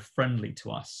organization that are friendly to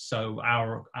us, so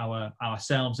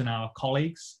ourselves and our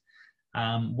colleagues.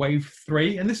 Wave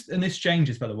 3, and this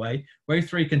changes, by the way, wave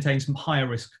 3 contains some higher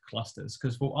risk clusters,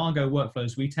 because for Argo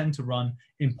workflows, we tend to run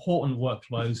important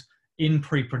workflows in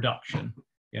pre-production.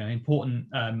 You know, important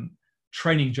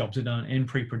training jobs are done in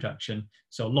pre-production,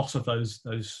 so loss of those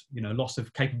you know, loss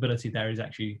of capability there is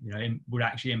actually, you know, would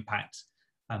actually impact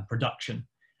production.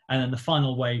 And then the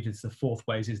final wave is the fourth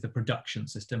wave, is the production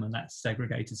system, and that's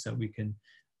segregated so we can,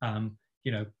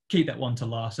 you know, keep that one to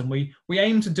last. And we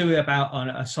aim to do it about on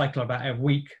a cycle about every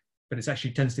week, but it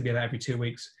actually tends to be about every 2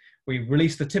 weeks. We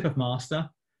release the tip of master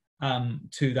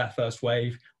to that first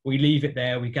wave. We leave it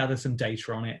there. We gather some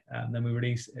data on it, and then we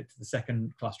release it to the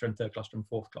second cluster and third cluster and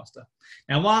fourth cluster.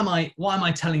 Now, why am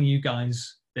I telling you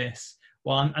guys this?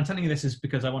 Well, I'm telling you this is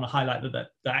because I want to highlight that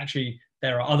actually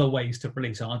there are other ways to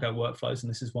release Argo workflows, and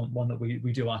this is one that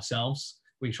we do ourselves.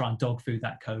 We try and dog food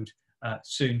that code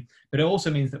soon, but it also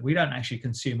means that we don't actually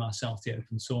consume ourselves the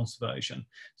open source version.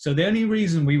 So the only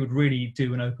reason we would really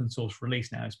do an open source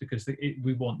release now is because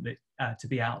we want it to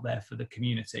be out there for the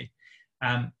community.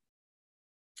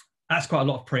 That's quite a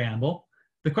lot of preamble.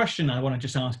 The question I want to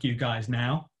just ask you guys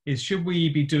now is, should we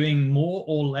be doing more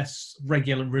or less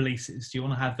regular releases? Do you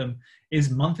want to have them, is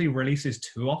monthly releases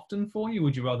too often for you?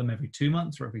 Would you rather them every 2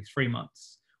 months or every 3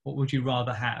 months? What would you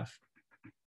rather have?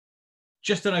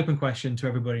 Just an open question to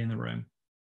everybody in the room.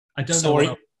 I don't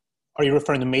know. Are you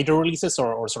referring to major releases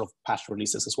or sort of patch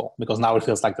releases as well? Because now it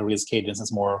feels like the release cadence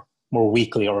is more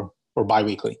weekly or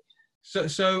bi-weekly.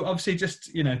 So obviously,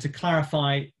 just, you know, to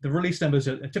clarify, the release numbers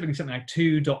are typically something like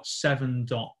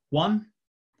 2.7.1.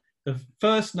 The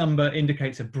first number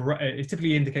indicates it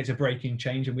typically indicates a breaking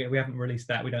change, and we haven't released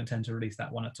that. We don't tend to release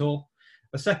that one at all.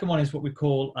 The second one is what we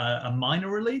call a minor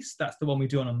release. That's the one we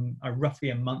do on a roughly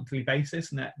a monthly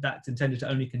basis, and that's intended to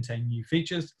only contain new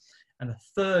features. And the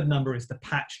third number is the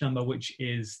patch number, which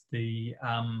is it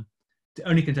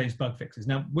only contains bug fixes.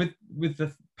 Now, with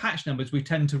the patch numbers, we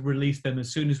tend to release them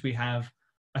as soon as we have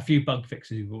a few bug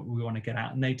fixes we want to get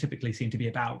out, and they typically seem to be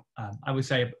about, I would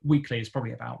say weekly is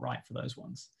probably about right for those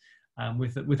ones.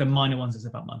 With the minor ones, it's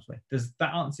about monthly. Does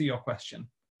that answer your question?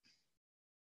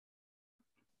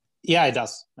 Yeah, it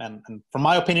does. And from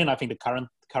my opinion, I think the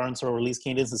current sort of release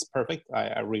cadence is perfect.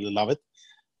 I really love it.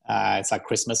 It's like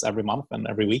Christmas every month and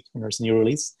every week when there's a new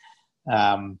release.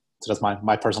 So that's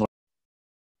my personal.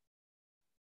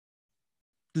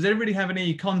 Does anybody have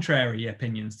any contrary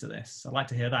opinions to this? I'd like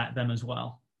to hear them as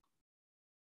well,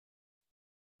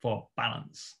 for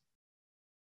balance.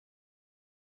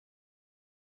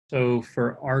 So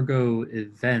for Argo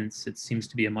events, it seems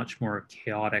to be a much more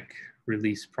chaotic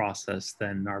release process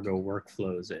than Argo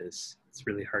workflows is. It's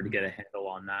really hard to get a handle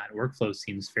on that. Workflows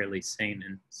seems fairly sane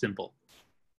and simple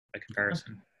by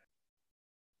comparison.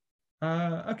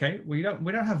 Okay, we don't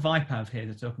have Vipav here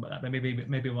to talk about that, but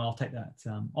maybe I'll take that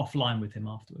offline with him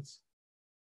afterwards.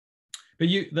 But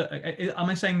am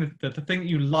I saying that the thing that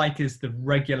you like is the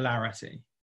regularity?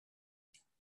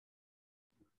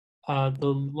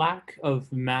 The lack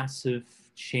of massive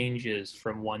changes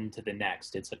from one to the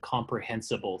next. It's a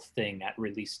comprehensible thing at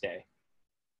release day.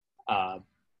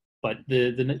 But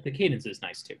the cadence is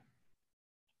nice too.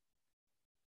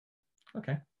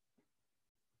 Okay.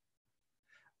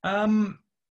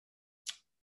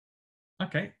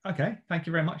 Okay. Thank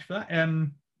you very much for that.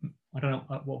 I don't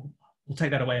know. We'll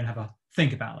take that away and have a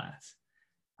think about that.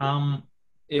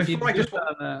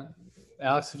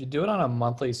 Alex, if you do it on a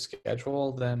monthly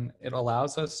schedule, then it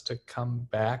allows us to come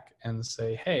back and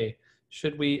say, hey,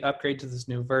 should we upgrade to this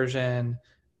new version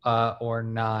or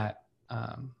not?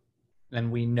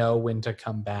 And we know when to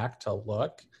come back to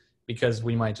look, because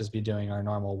we might just be doing our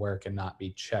normal work and not be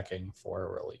checking for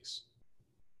a release.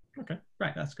 Okay,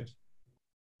 right, that's good.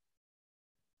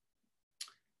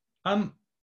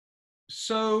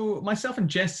 So myself and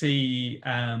Jesse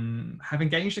have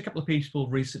engaged a couple of people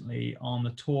recently on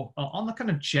the kind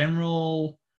of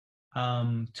general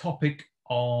topic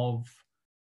of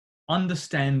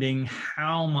understanding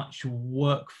how much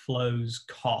workflows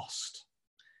cost.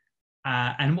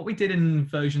 And what we did in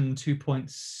version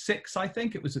 2.6, I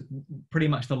think it was pretty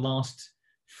much the last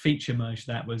feature merge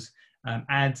that was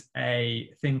add a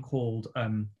thing called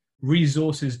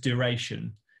resources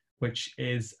duration, which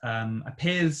is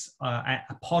appears at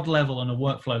a pod level and a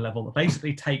workflow level that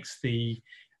basically takes the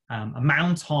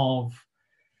amount of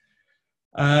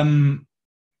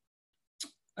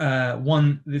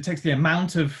it takes the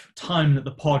amount of time that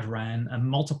the pod ran and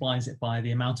multiplies it by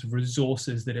the amount of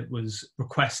resources that it was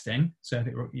requesting. So if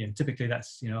it, typically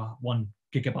that's 1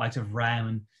 gigabyte of RAM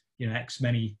and X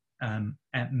many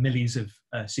millis of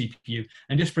CPU,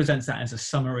 and just presents that as a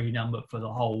summary number for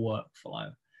the whole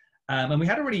workflow. And we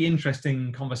had a really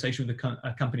interesting conversation with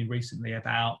a company recently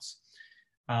about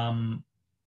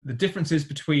the differences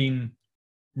between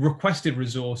requested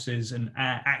resources and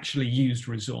actually used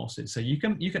resources. So you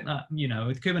can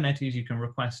with Kubernetes you can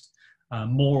request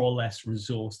more or less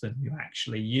resource than you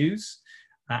actually use,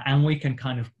 and we can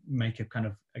kind of make a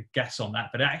guess on that.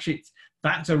 But actually,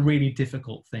 that's a really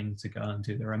difficult thing to go and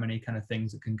do. There are many kind of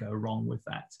things that can go wrong with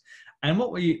that. And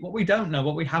what we don't know,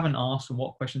 what we haven't asked, and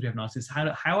what questions we haven't asked is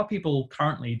how are people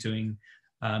currently doing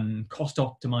cost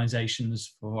optimizations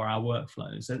for our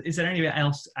workflows? Is there anybody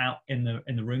else out in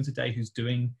the room today who's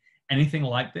doing anything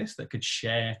like this that could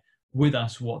share with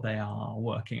us what they are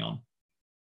working on?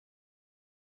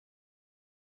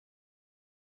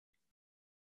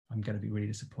 I'm going to be really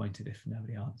disappointed if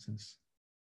nobody answers.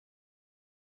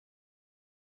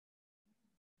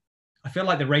 I feel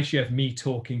like the ratio of me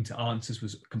talking to answers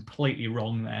was completely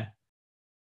wrong there.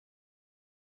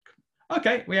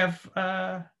 Okay, we have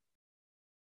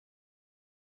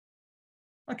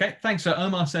okay, thanks. So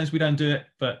Omar says we don't do it,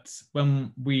 but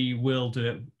when we will do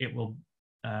it, it will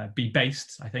be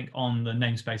based, I think, on the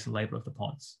namespace and label of the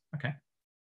pods. Okay.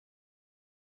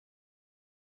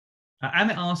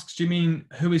 Amit asks, do you mean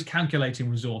who is calculating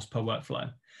resource per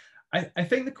workflow? I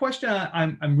think the question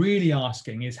I'm really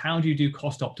asking is, how do you do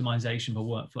cost optimization for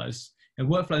workflows? And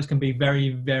workflows can be very,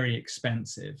 very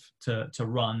expensive to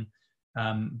run,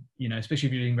 especially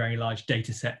if you're doing very large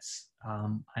data sets.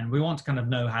 And we want to kind of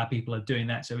know how people are doing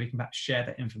that so we can perhaps share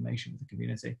that information with the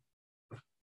community.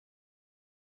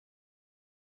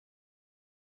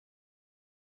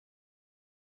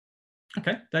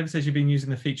 Okay, David says you've been using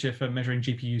the feature for measuring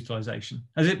GPU utilization.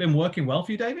 Has it been working well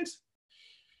for you, David?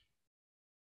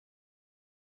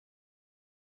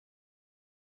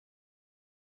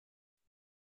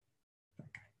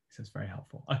 Okay, so it's very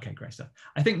helpful. Okay, great stuff.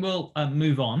 I think we'll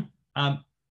move on.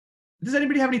 Does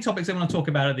anybody have any topics they want to talk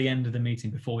about at the end of the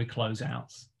meeting before we close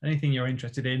out? Anything you're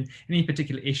interested in? Any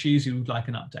particular issues you would like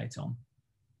an update on?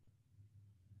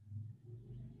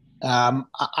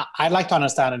 I'd like to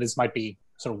understand, and this might be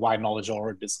sort of wide knowledge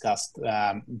already discussed,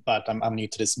 but I'm new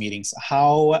to this meeting. So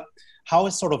how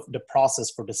is sort of the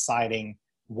process for deciding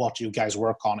what you guys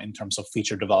work on in terms of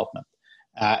feature development?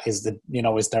 Is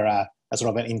there a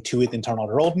sort of an intuitive internal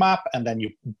roadmap, and then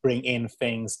you bring in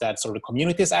things that sort of the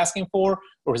community is asking for,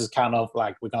 or is it kind of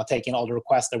like we're going to take in all the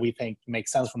requests that we think make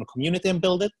sense from the community and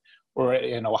build it, or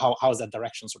how is that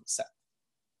direction sort of set?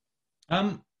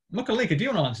 Mukalika, do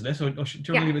you want to answer this, or do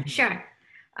you want to leave it? Sure.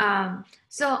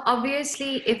 So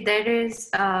obviously, if there is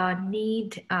a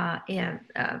need,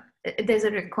 there's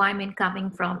a requirement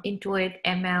coming from Intuit,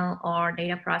 ML, or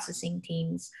data processing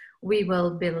teams, we will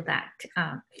build that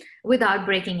without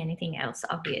breaking anything else,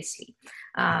 obviously.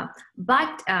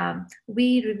 But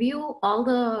we review all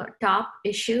the top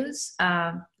issues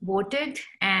voted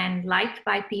and liked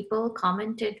by people,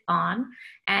 commented on,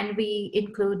 and we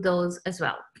include those as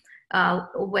well.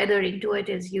 Whether Intuit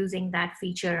is using that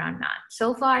feature or not.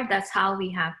 So far, that's how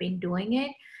we have been doing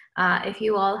it. If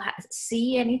you all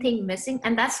see anything missing,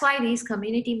 and that's why these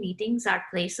community meetings are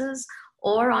places,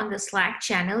 or on the Slack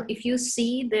channel, if you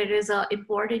see there is an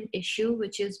important issue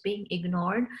which is being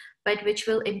ignored, but which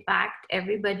will impact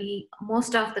everybody,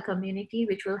 most of the community,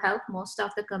 which will help most of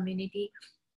the community,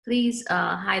 please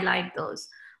highlight those.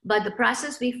 But the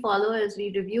process we follow is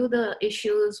we review the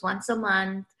issues once a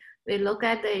month. We look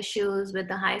at the issues with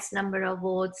the highest number of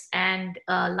votes and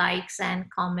likes and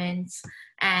comments.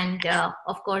 And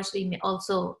of course, we may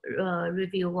also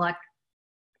review what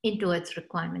Intuit's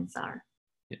requirements are.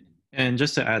 And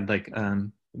just to add,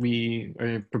 we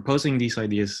are proposing these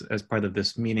ideas as part of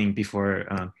this meeting before,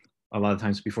 a lot of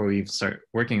times before we start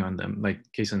working on them, like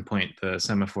case in point, the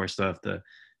semaphore stuff, the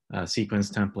sequence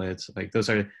templates, those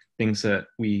are things that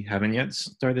we haven't yet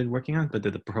started working on, but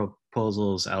the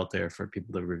proposals out there for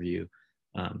people to review,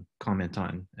 comment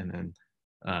on, and then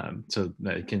so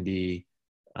that it can be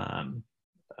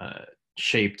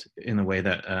shaped in a way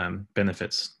that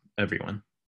benefits everyone.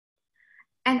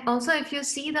 And also, if you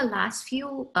see the last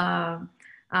few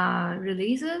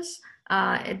releases,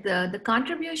 The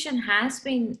contribution has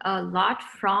been a lot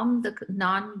from the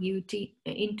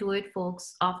non-Intuit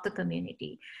folks of the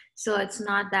community. So it's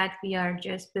not that we are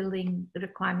just building the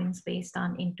requirements based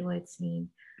on Intuit's need.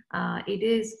 It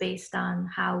is based on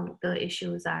how the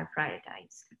issues are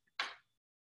prioritized.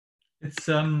 It's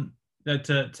to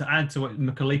add to what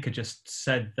Makalika just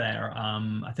said there.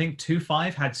 I think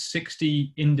 2.5 had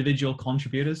 60 individual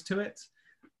contributors to it.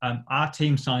 Our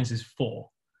team size is 4.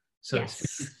 So Yes.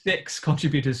 it's 56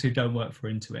 contributors who don't work for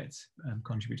Intuit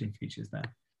contributing features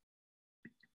there.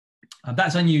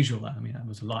 That's unusual though. I mean, that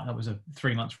was a lot. That was a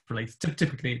 3-month release.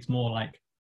 Typically, it's more like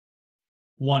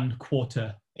 1/4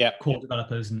 core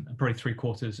developers and probably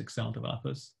 3/4 external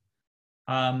developers.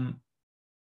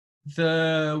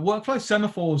 The workflow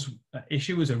semaphores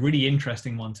issue was a really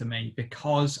interesting one to me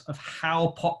because of how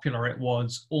popular it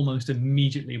was almost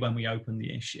immediately when we opened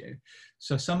the issue.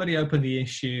 So somebody opened the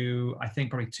issue, I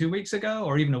think probably 2 weeks ago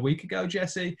or even a week ago,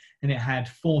 Jesse, and it had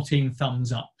 14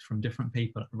 thumbs up from different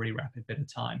people at a really rapid bit of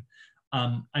time.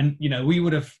 And, you know, we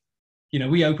would have, you know,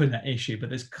 we opened that issue, but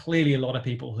there's clearly a lot of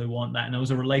people who want that. And there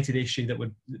was a related issue that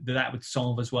would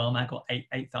solve as well. And that got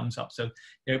eight thumbs up. So, you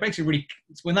know, it makes it really,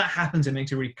 when that happens, it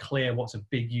makes it really clear what's a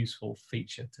big useful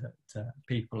feature to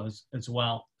people as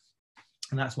well.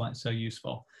 And that's why it's so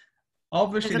useful.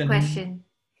 Obviously, there's a question.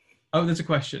 Oh, there's a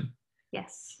question.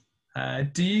 Yes.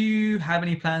 Do you have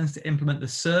any plans to implement the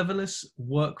serverless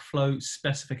workflow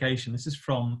specification? This is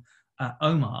from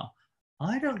Omar.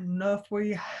 I don't know if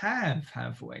we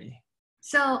have we?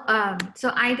 So,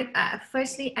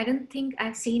 firstly, I don't think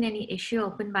I've seen any issue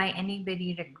open by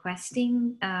anybody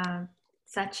requesting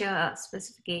such a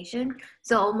specification.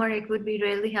 So, Omar, it would be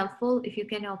really helpful if you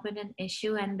can open an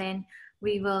issue, and then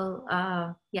we will,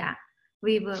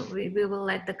 we will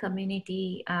let the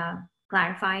community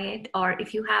clarify it. Or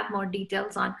if you have more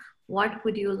details on what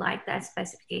would you like that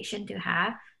specification to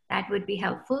have, that would be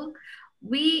helpful.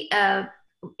 We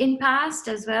in past,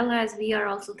 as well as we are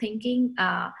also thinking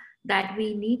that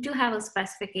we need to have a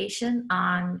specification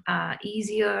on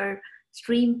easier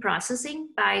stream processing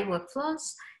by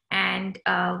workflows. And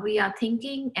we are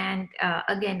thinking, and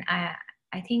again,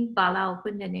 I think Bala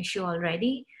opened an issue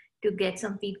already to get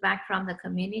some feedback from the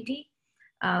community.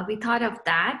 We thought of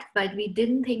that, but we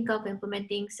didn't think of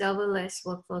implementing serverless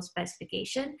workflow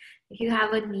specification. If you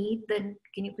have a need, then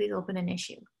can you please open an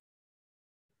issue?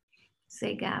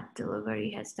 SIGAP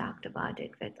delivery has talked about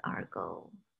it with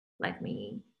Argo. Let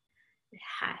me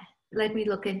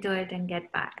look into it and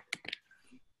get back.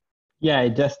 Yeah,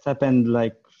 it just happened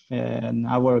like an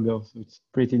hour ago, so it's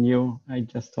pretty new. I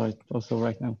just saw it also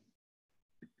right now.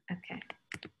 Okay.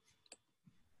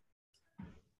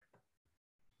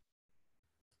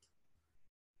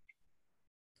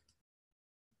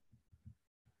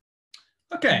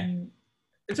 Okay.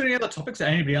 Is there any other topics that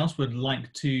anybody else would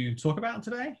like to talk about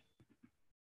today?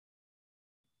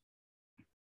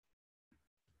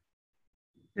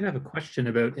 I did have a question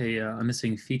about a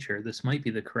missing feature. This might be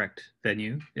the correct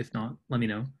venue. If not, let me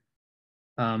know.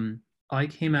 I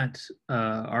came at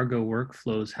Argo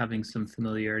workflows having some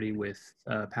familiarity with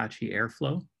Apache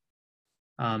Airflow.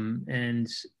 And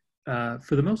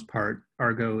for the most part,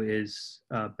 Argo is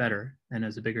better and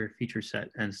has a bigger feature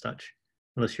set and such,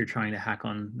 unless you're trying to hack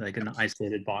on like an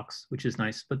isolated box, which is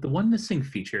nice. But the one missing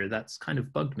feature that's kind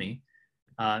of bugged me,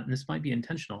 and this might be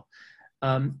intentional,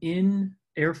 in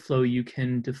Airflow, you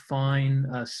can define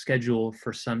a schedule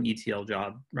for some ETL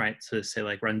job, right? So say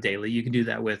like run daily. You can do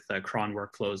that with cron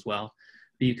workflow as well.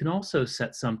 But you can also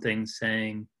set something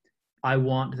saying, I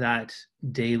want that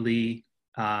daily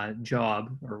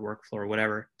job or workflow or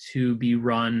whatever to be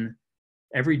run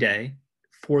every day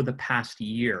for the past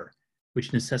year,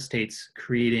 which necessitates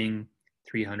creating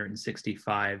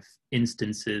 365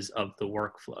 instances of the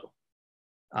workflow.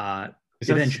 Is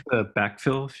that the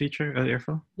backfill feature of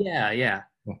Airflow? Yeah, yeah.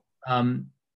 Cool.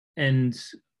 And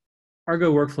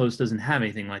Argo Workflows doesn't have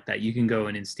anything like that. You can go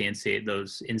and instantiate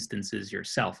those instances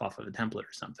yourself off of a template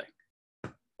or something.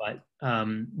 But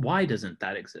why doesn't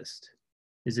that exist?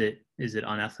 Is it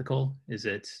unethical? Is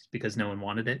it because no one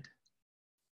wanted it?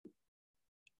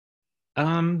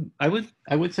 I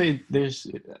would say there's,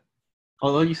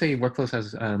 although you say Workflows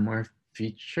has more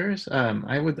features,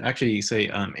 I would actually say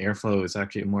Airflow is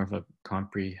actually more of a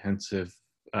comprehensive,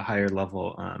 a higher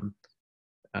level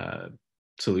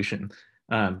solution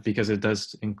because it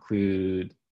does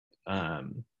include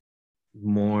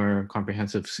more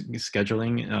comprehensive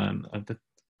scheduling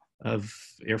of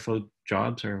Airflow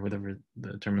jobs or whatever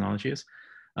the terminology is.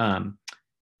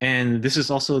 And this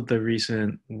is also the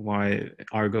reason why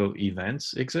Argo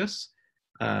events exists.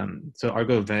 So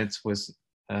Argo events was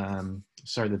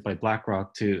started by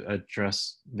BlackRock to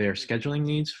address their scheduling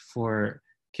needs for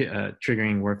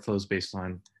triggering workflows based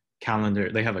on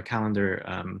calendar. They have a calendar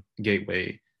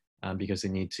gateway because they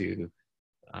need to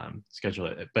schedule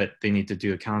it, but they need to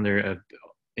do a calendar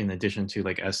in addition to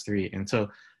like S3. And so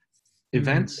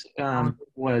events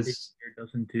was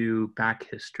doesn't do back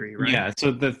history, right? Yeah,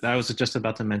 so I was just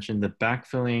about to mention the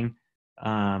backfilling.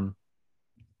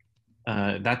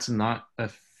 That's not a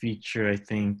feature, I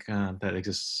think, that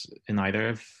exists in either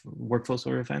of workflows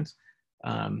or events.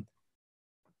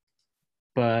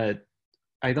 But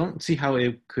I don't see how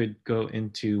it could go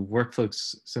into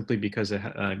workflows simply because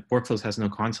workflows has no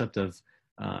concept of,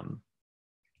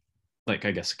 like,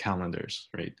 I guess, calendars,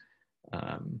 right?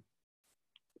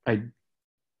 I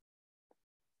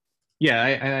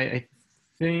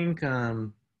think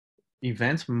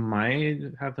events might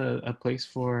have a place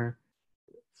for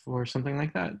something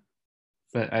like that,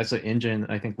 but as an engine,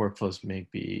 I think workflows may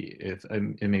be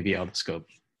it may be out of scope.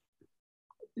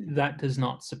 That does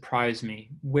not surprise me.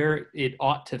 Where it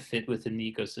ought to fit within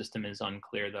the ecosystem is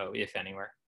unclear, though, if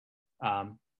anywhere.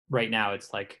 Right now,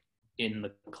 it's like in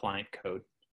the client code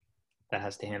that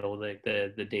has to handle the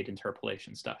data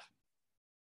interpolation stuff.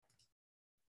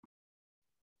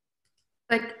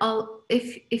 But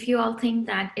if you all think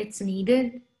that it's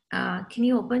needed, can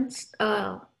you open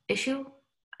issue?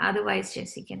 Otherwise,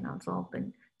 Jesse can also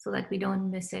open so that we don't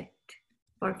miss it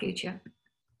for future.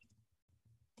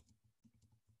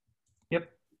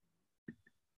 Yep.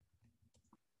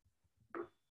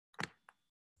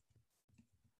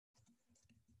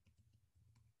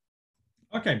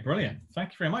 Okay, brilliant.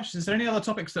 Thank you very much. Is there any other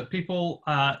topics that people,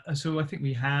 so I think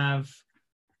we have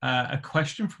a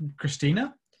question from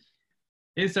Christina.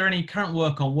 Is there any current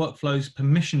work on workflows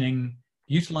permissioning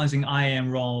utilizing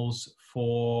IAM roles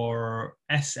for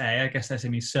SA, I guess SA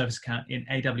means service account, in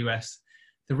AWS?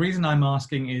 The reason I'm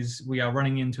asking is we are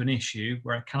running into an issue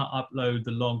where I cannot upload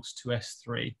the logs to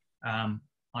S3.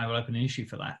 I will open an issue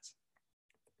for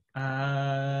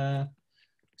that.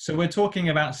 So we're talking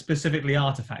about specifically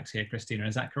artifacts here, Christina,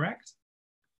 is that correct?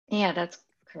 Yeah, that's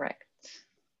correct.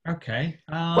 Okay.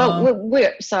 Well,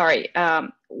 we're sorry.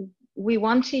 We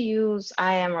want to use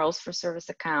IAM roles for service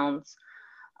accounts,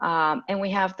 and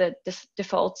we have the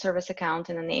default service account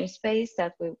in the namespace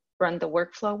that we run the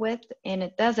workflow with, and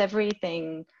it does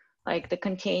everything. Like the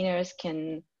containers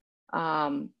can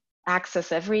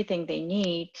access everything they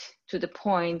need to the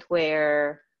point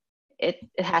where it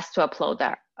has to upload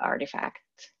that artifact,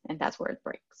 and that's where it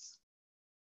breaks.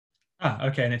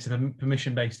 Okay, and it's a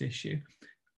permission-based issue.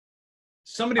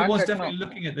 Somebody was definitely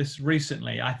looking at this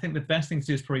recently. I think the best thing to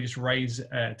do is probably just raise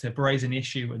an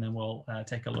issue, and then we'll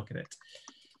take a look at it.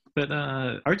 But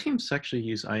our teams actually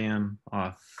use IAM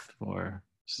auth for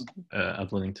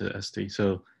uploading to S3.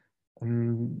 So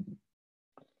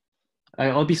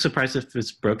I'll be surprised if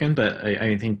it's broken, but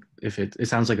I think if it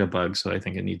sounds like a bug, so I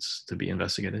think it needs to be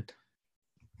investigated.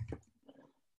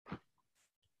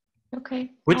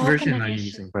 Okay. Which version are you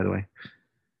using, by the way?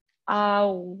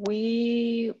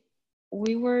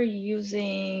 We were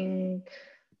using,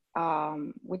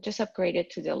 we just upgraded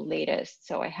to the latest.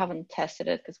 So I haven't tested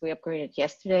it because we upgraded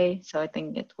yesterday. So I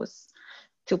think it was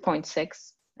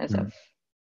 2.6 as of.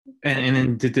 And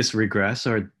then did this regress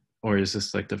or is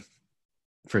this like the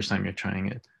first time you're trying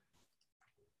it?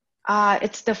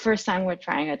 It's the first time we're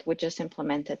trying it. We just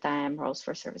implemented IAM roles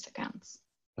for service accounts.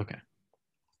 Okay.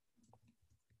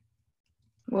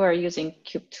 We were using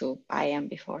Kube2 IAM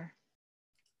before.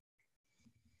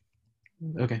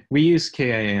 Okay, we use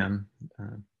KIAM,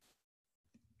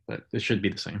 but it should be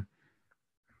the same.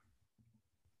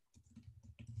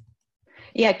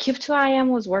 Yeah, Kube2 IAM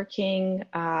was working.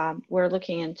 We're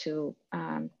looking into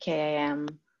KIAM,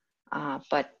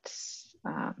 but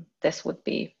this would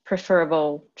be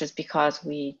preferable just because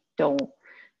we don't,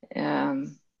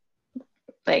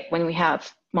 like when we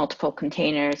have multiple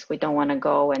containers, we don't want to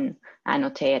go and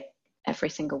annotate every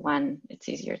single one. It's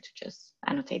easier to just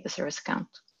annotate the service account.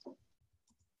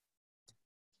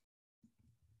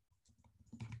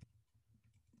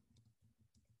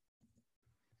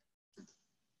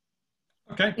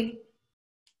 Okay.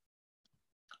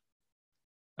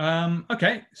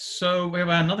 Okay, so we have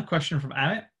another question from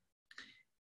Amit.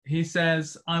 He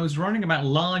says, I was wondering about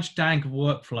large DAG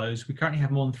workflows. We currently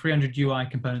have more than 300 UI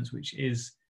components, which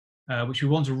we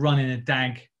want to run in a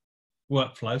DAG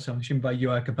workflow. So I'm assuming by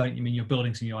UI component, you mean you're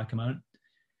building some UI component.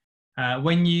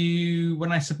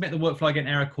 When I submit the workflow, I get an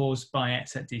error caused by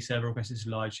etcd server request is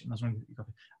large. And I was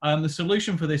wondering, the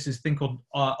solution for this is a thing called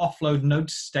offload node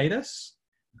status.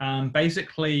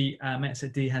 Basically,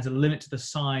 etcd has a limit to the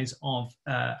size of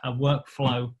a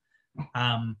workflow,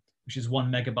 which which is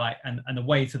 1 megabyte, and a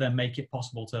way to then make it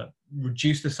possible to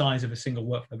reduce the size of a single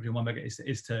workflow between 1 megabyte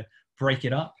is to break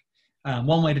it up.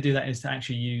 One way to do that is to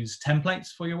actually use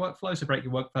templates for your workflow, so break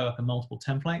your workflow up in multiple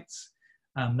templates.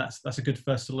 That's a good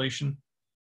first solution.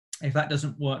 If that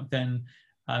doesn't work, then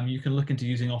you can look into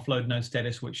using offload node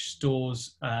status, which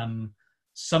stores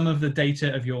some of the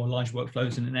data of your large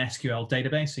workflows in an SQL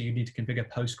database. So you need to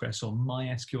configure Postgres or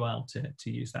MySQL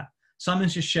to use that.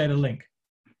 Simon's just shared a link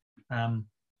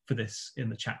for this in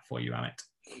the chat for you, Amit.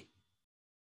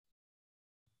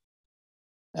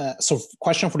 So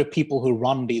question for the people who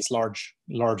run these large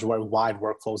wide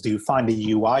workflows, do you find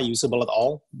the UI usable at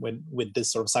all with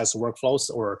this sort of size of workflows,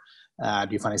 or do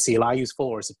you find a CLI useful,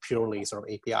 or is it purely sort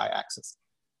of API access?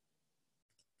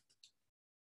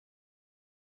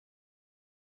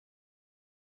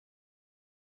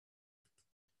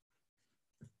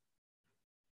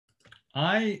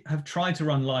 I have tried to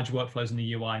run large workflows in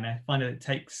the UI, and I find that it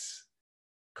takes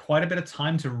quite a bit of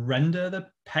time to render the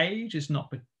page. It's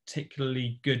not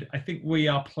particularly good. I think we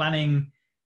are planning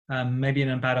maybe in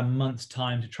about a month's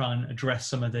time to try and address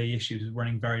some of the issues of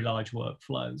running very large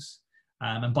workflows.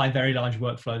 And by very large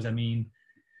workflows, I mean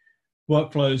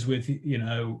workflows with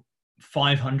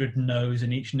 500 nodes,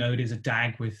 and each node is a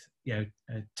DAG with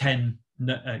 10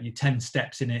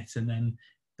 steps in it, and then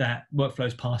that workflow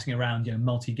is passing around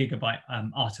multi-gigabyte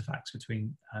artifacts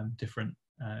between different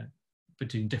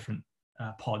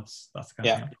pods. That's the kind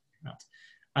of thing I'm talking about.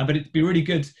 But it'd be really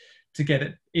good to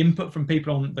get input from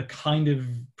people on the kind of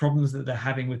problems that they're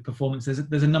having with performance.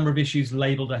 There's a number of issues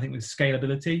labeled, I think, with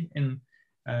scalability in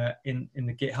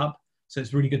the GitHub. So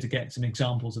it's really good to get some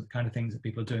examples of the kind of things that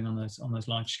people are doing on those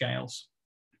large scales.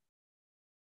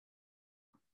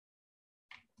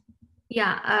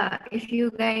 Yeah, if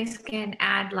you guys can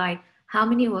add like how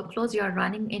many workflows you're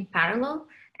running in parallel,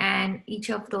 and each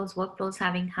of those workflows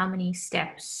having how many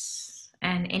steps,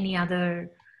 and any other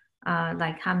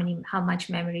like how much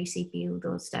memory CPU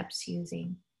those steps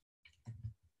using.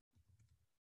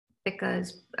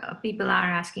 Because people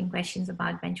are asking questions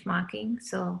about benchmarking,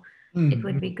 so it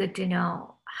would be good to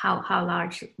know how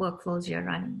large workflows you're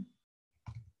running.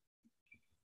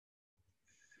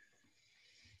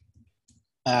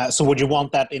 So would you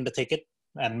want that in the ticket,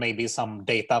 and maybe some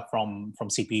data from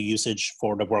CPU usage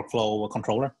for the workflow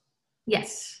controller?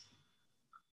 Yes.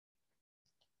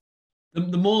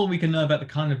 The more we can know about the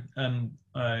kind of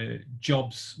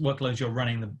workloads you're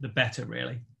running, the better,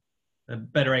 really. The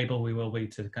better able we will be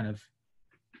to kind of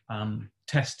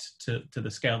test to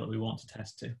the scale that we want to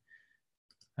test to.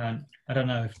 I don't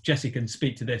know if Jesse can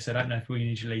speak to this. I don't know if we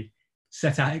usually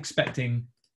set out expecting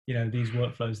these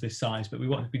workflows this size, but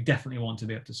we definitely want to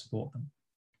be able to support them.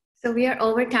 So we are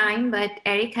over time, but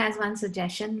Eric has one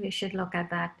suggestion. We should look at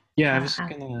that. Yeah, I was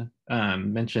going to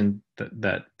mention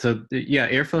that. So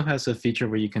yeah, Airflow has a feature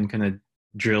where you can kind of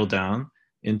drill down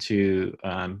into,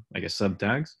 I guess,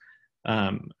 sub-tags.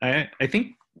 I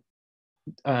think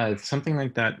something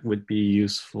like that would be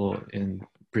useful in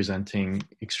presenting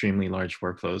extremely large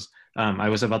workflows. I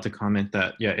was about to comment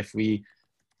that, yeah, if we,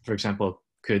 for example,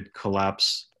 could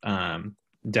collapse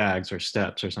DAGs or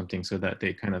steps or something so that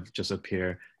they kind of just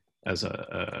appear as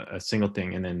a single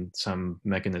thing, and then some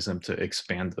mechanism to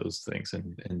expand those things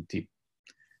and deep.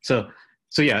 So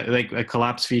yeah, like a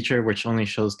collapse feature which only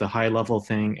shows the high level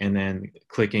thing, and then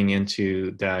clicking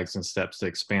into DAGs and steps to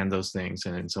expand those things,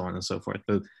 and so on and so forth.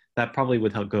 But that probably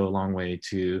would go a long way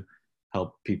to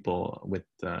help people with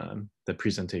the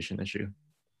presentation issue.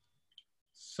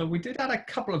 So we did add a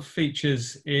couple of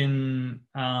features in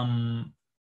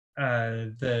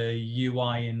the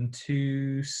UI in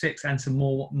 2.6 and some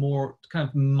more kind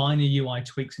of minor UI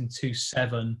tweaks in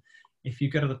 2.7. If you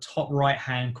go to the top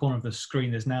right-hand corner of the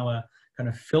screen, there's now a kind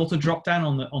of filter drop-down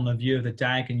on the view of the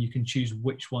DAG, and you can choose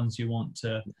which ones you want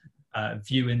to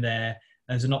view in there.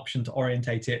 There's an option to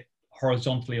orientate it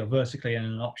horizontally or vertically, and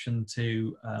an option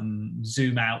to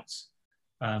zoom out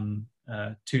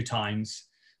 2 times,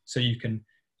 so you can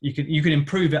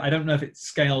improve it. I don't know if it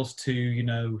scales to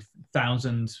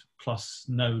 1,000+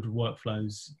 node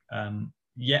workflows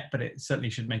yet, but it certainly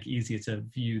should make it easier to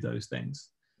view those things.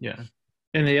 Yeah,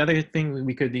 and the other thing,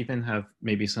 we could even have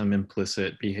maybe some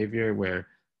implicit behavior where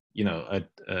a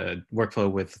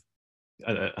workflow with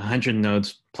 100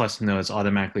 nodes plus nodes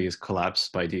automatically is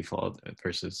collapsed by default,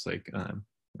 versus like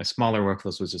a smaller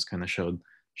workflows was just kind of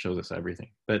shows us everything.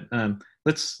 But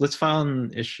let's file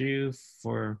an issue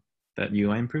for that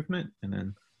UI improvement, and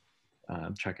then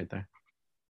track it there.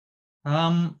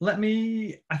 I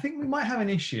think we might have an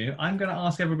issue. I'm going to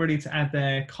ask everybody to add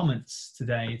their comments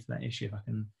today to that issue, if I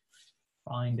can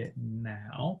find it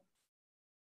now.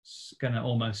 It's going to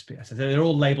almost be, so they're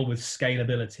all labeled with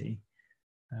scalability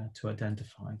to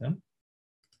identify them.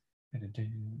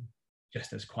 Just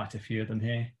there's quite a few of them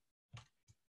here.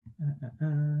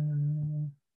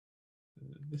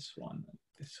 This one.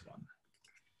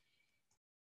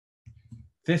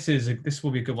 This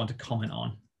will be a good one to comment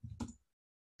on.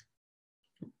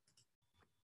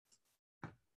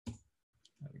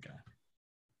 There we go.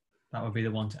 That would be the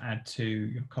one to add to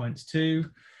your comments too.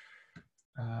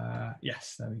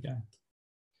 Yes, there we go.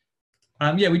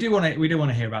 Yeah, we do want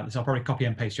to hear about this. I'll probably copy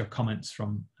and paste your comments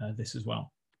from this as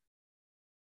well.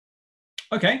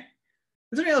 Okay.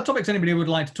 Is there any other topics anybody would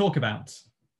like to talk about?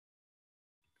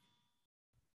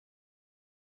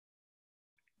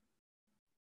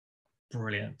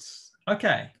 Brilliant.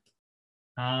 Okay.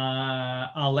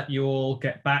 I'll let you all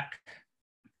get back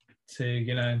to,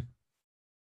 you know,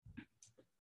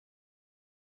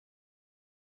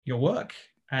 your work.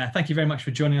 Thank you very much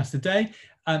for joining us today.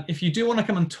 If you do want to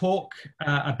come and talk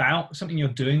about something you're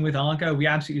doing with Argo, we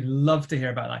absolutely love to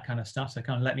hear about that kind of stuff. So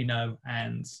kind of let me know,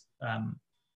 and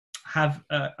have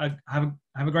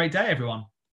a great day, everyone.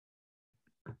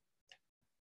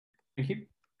 Thank you.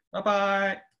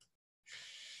 Bye-bye.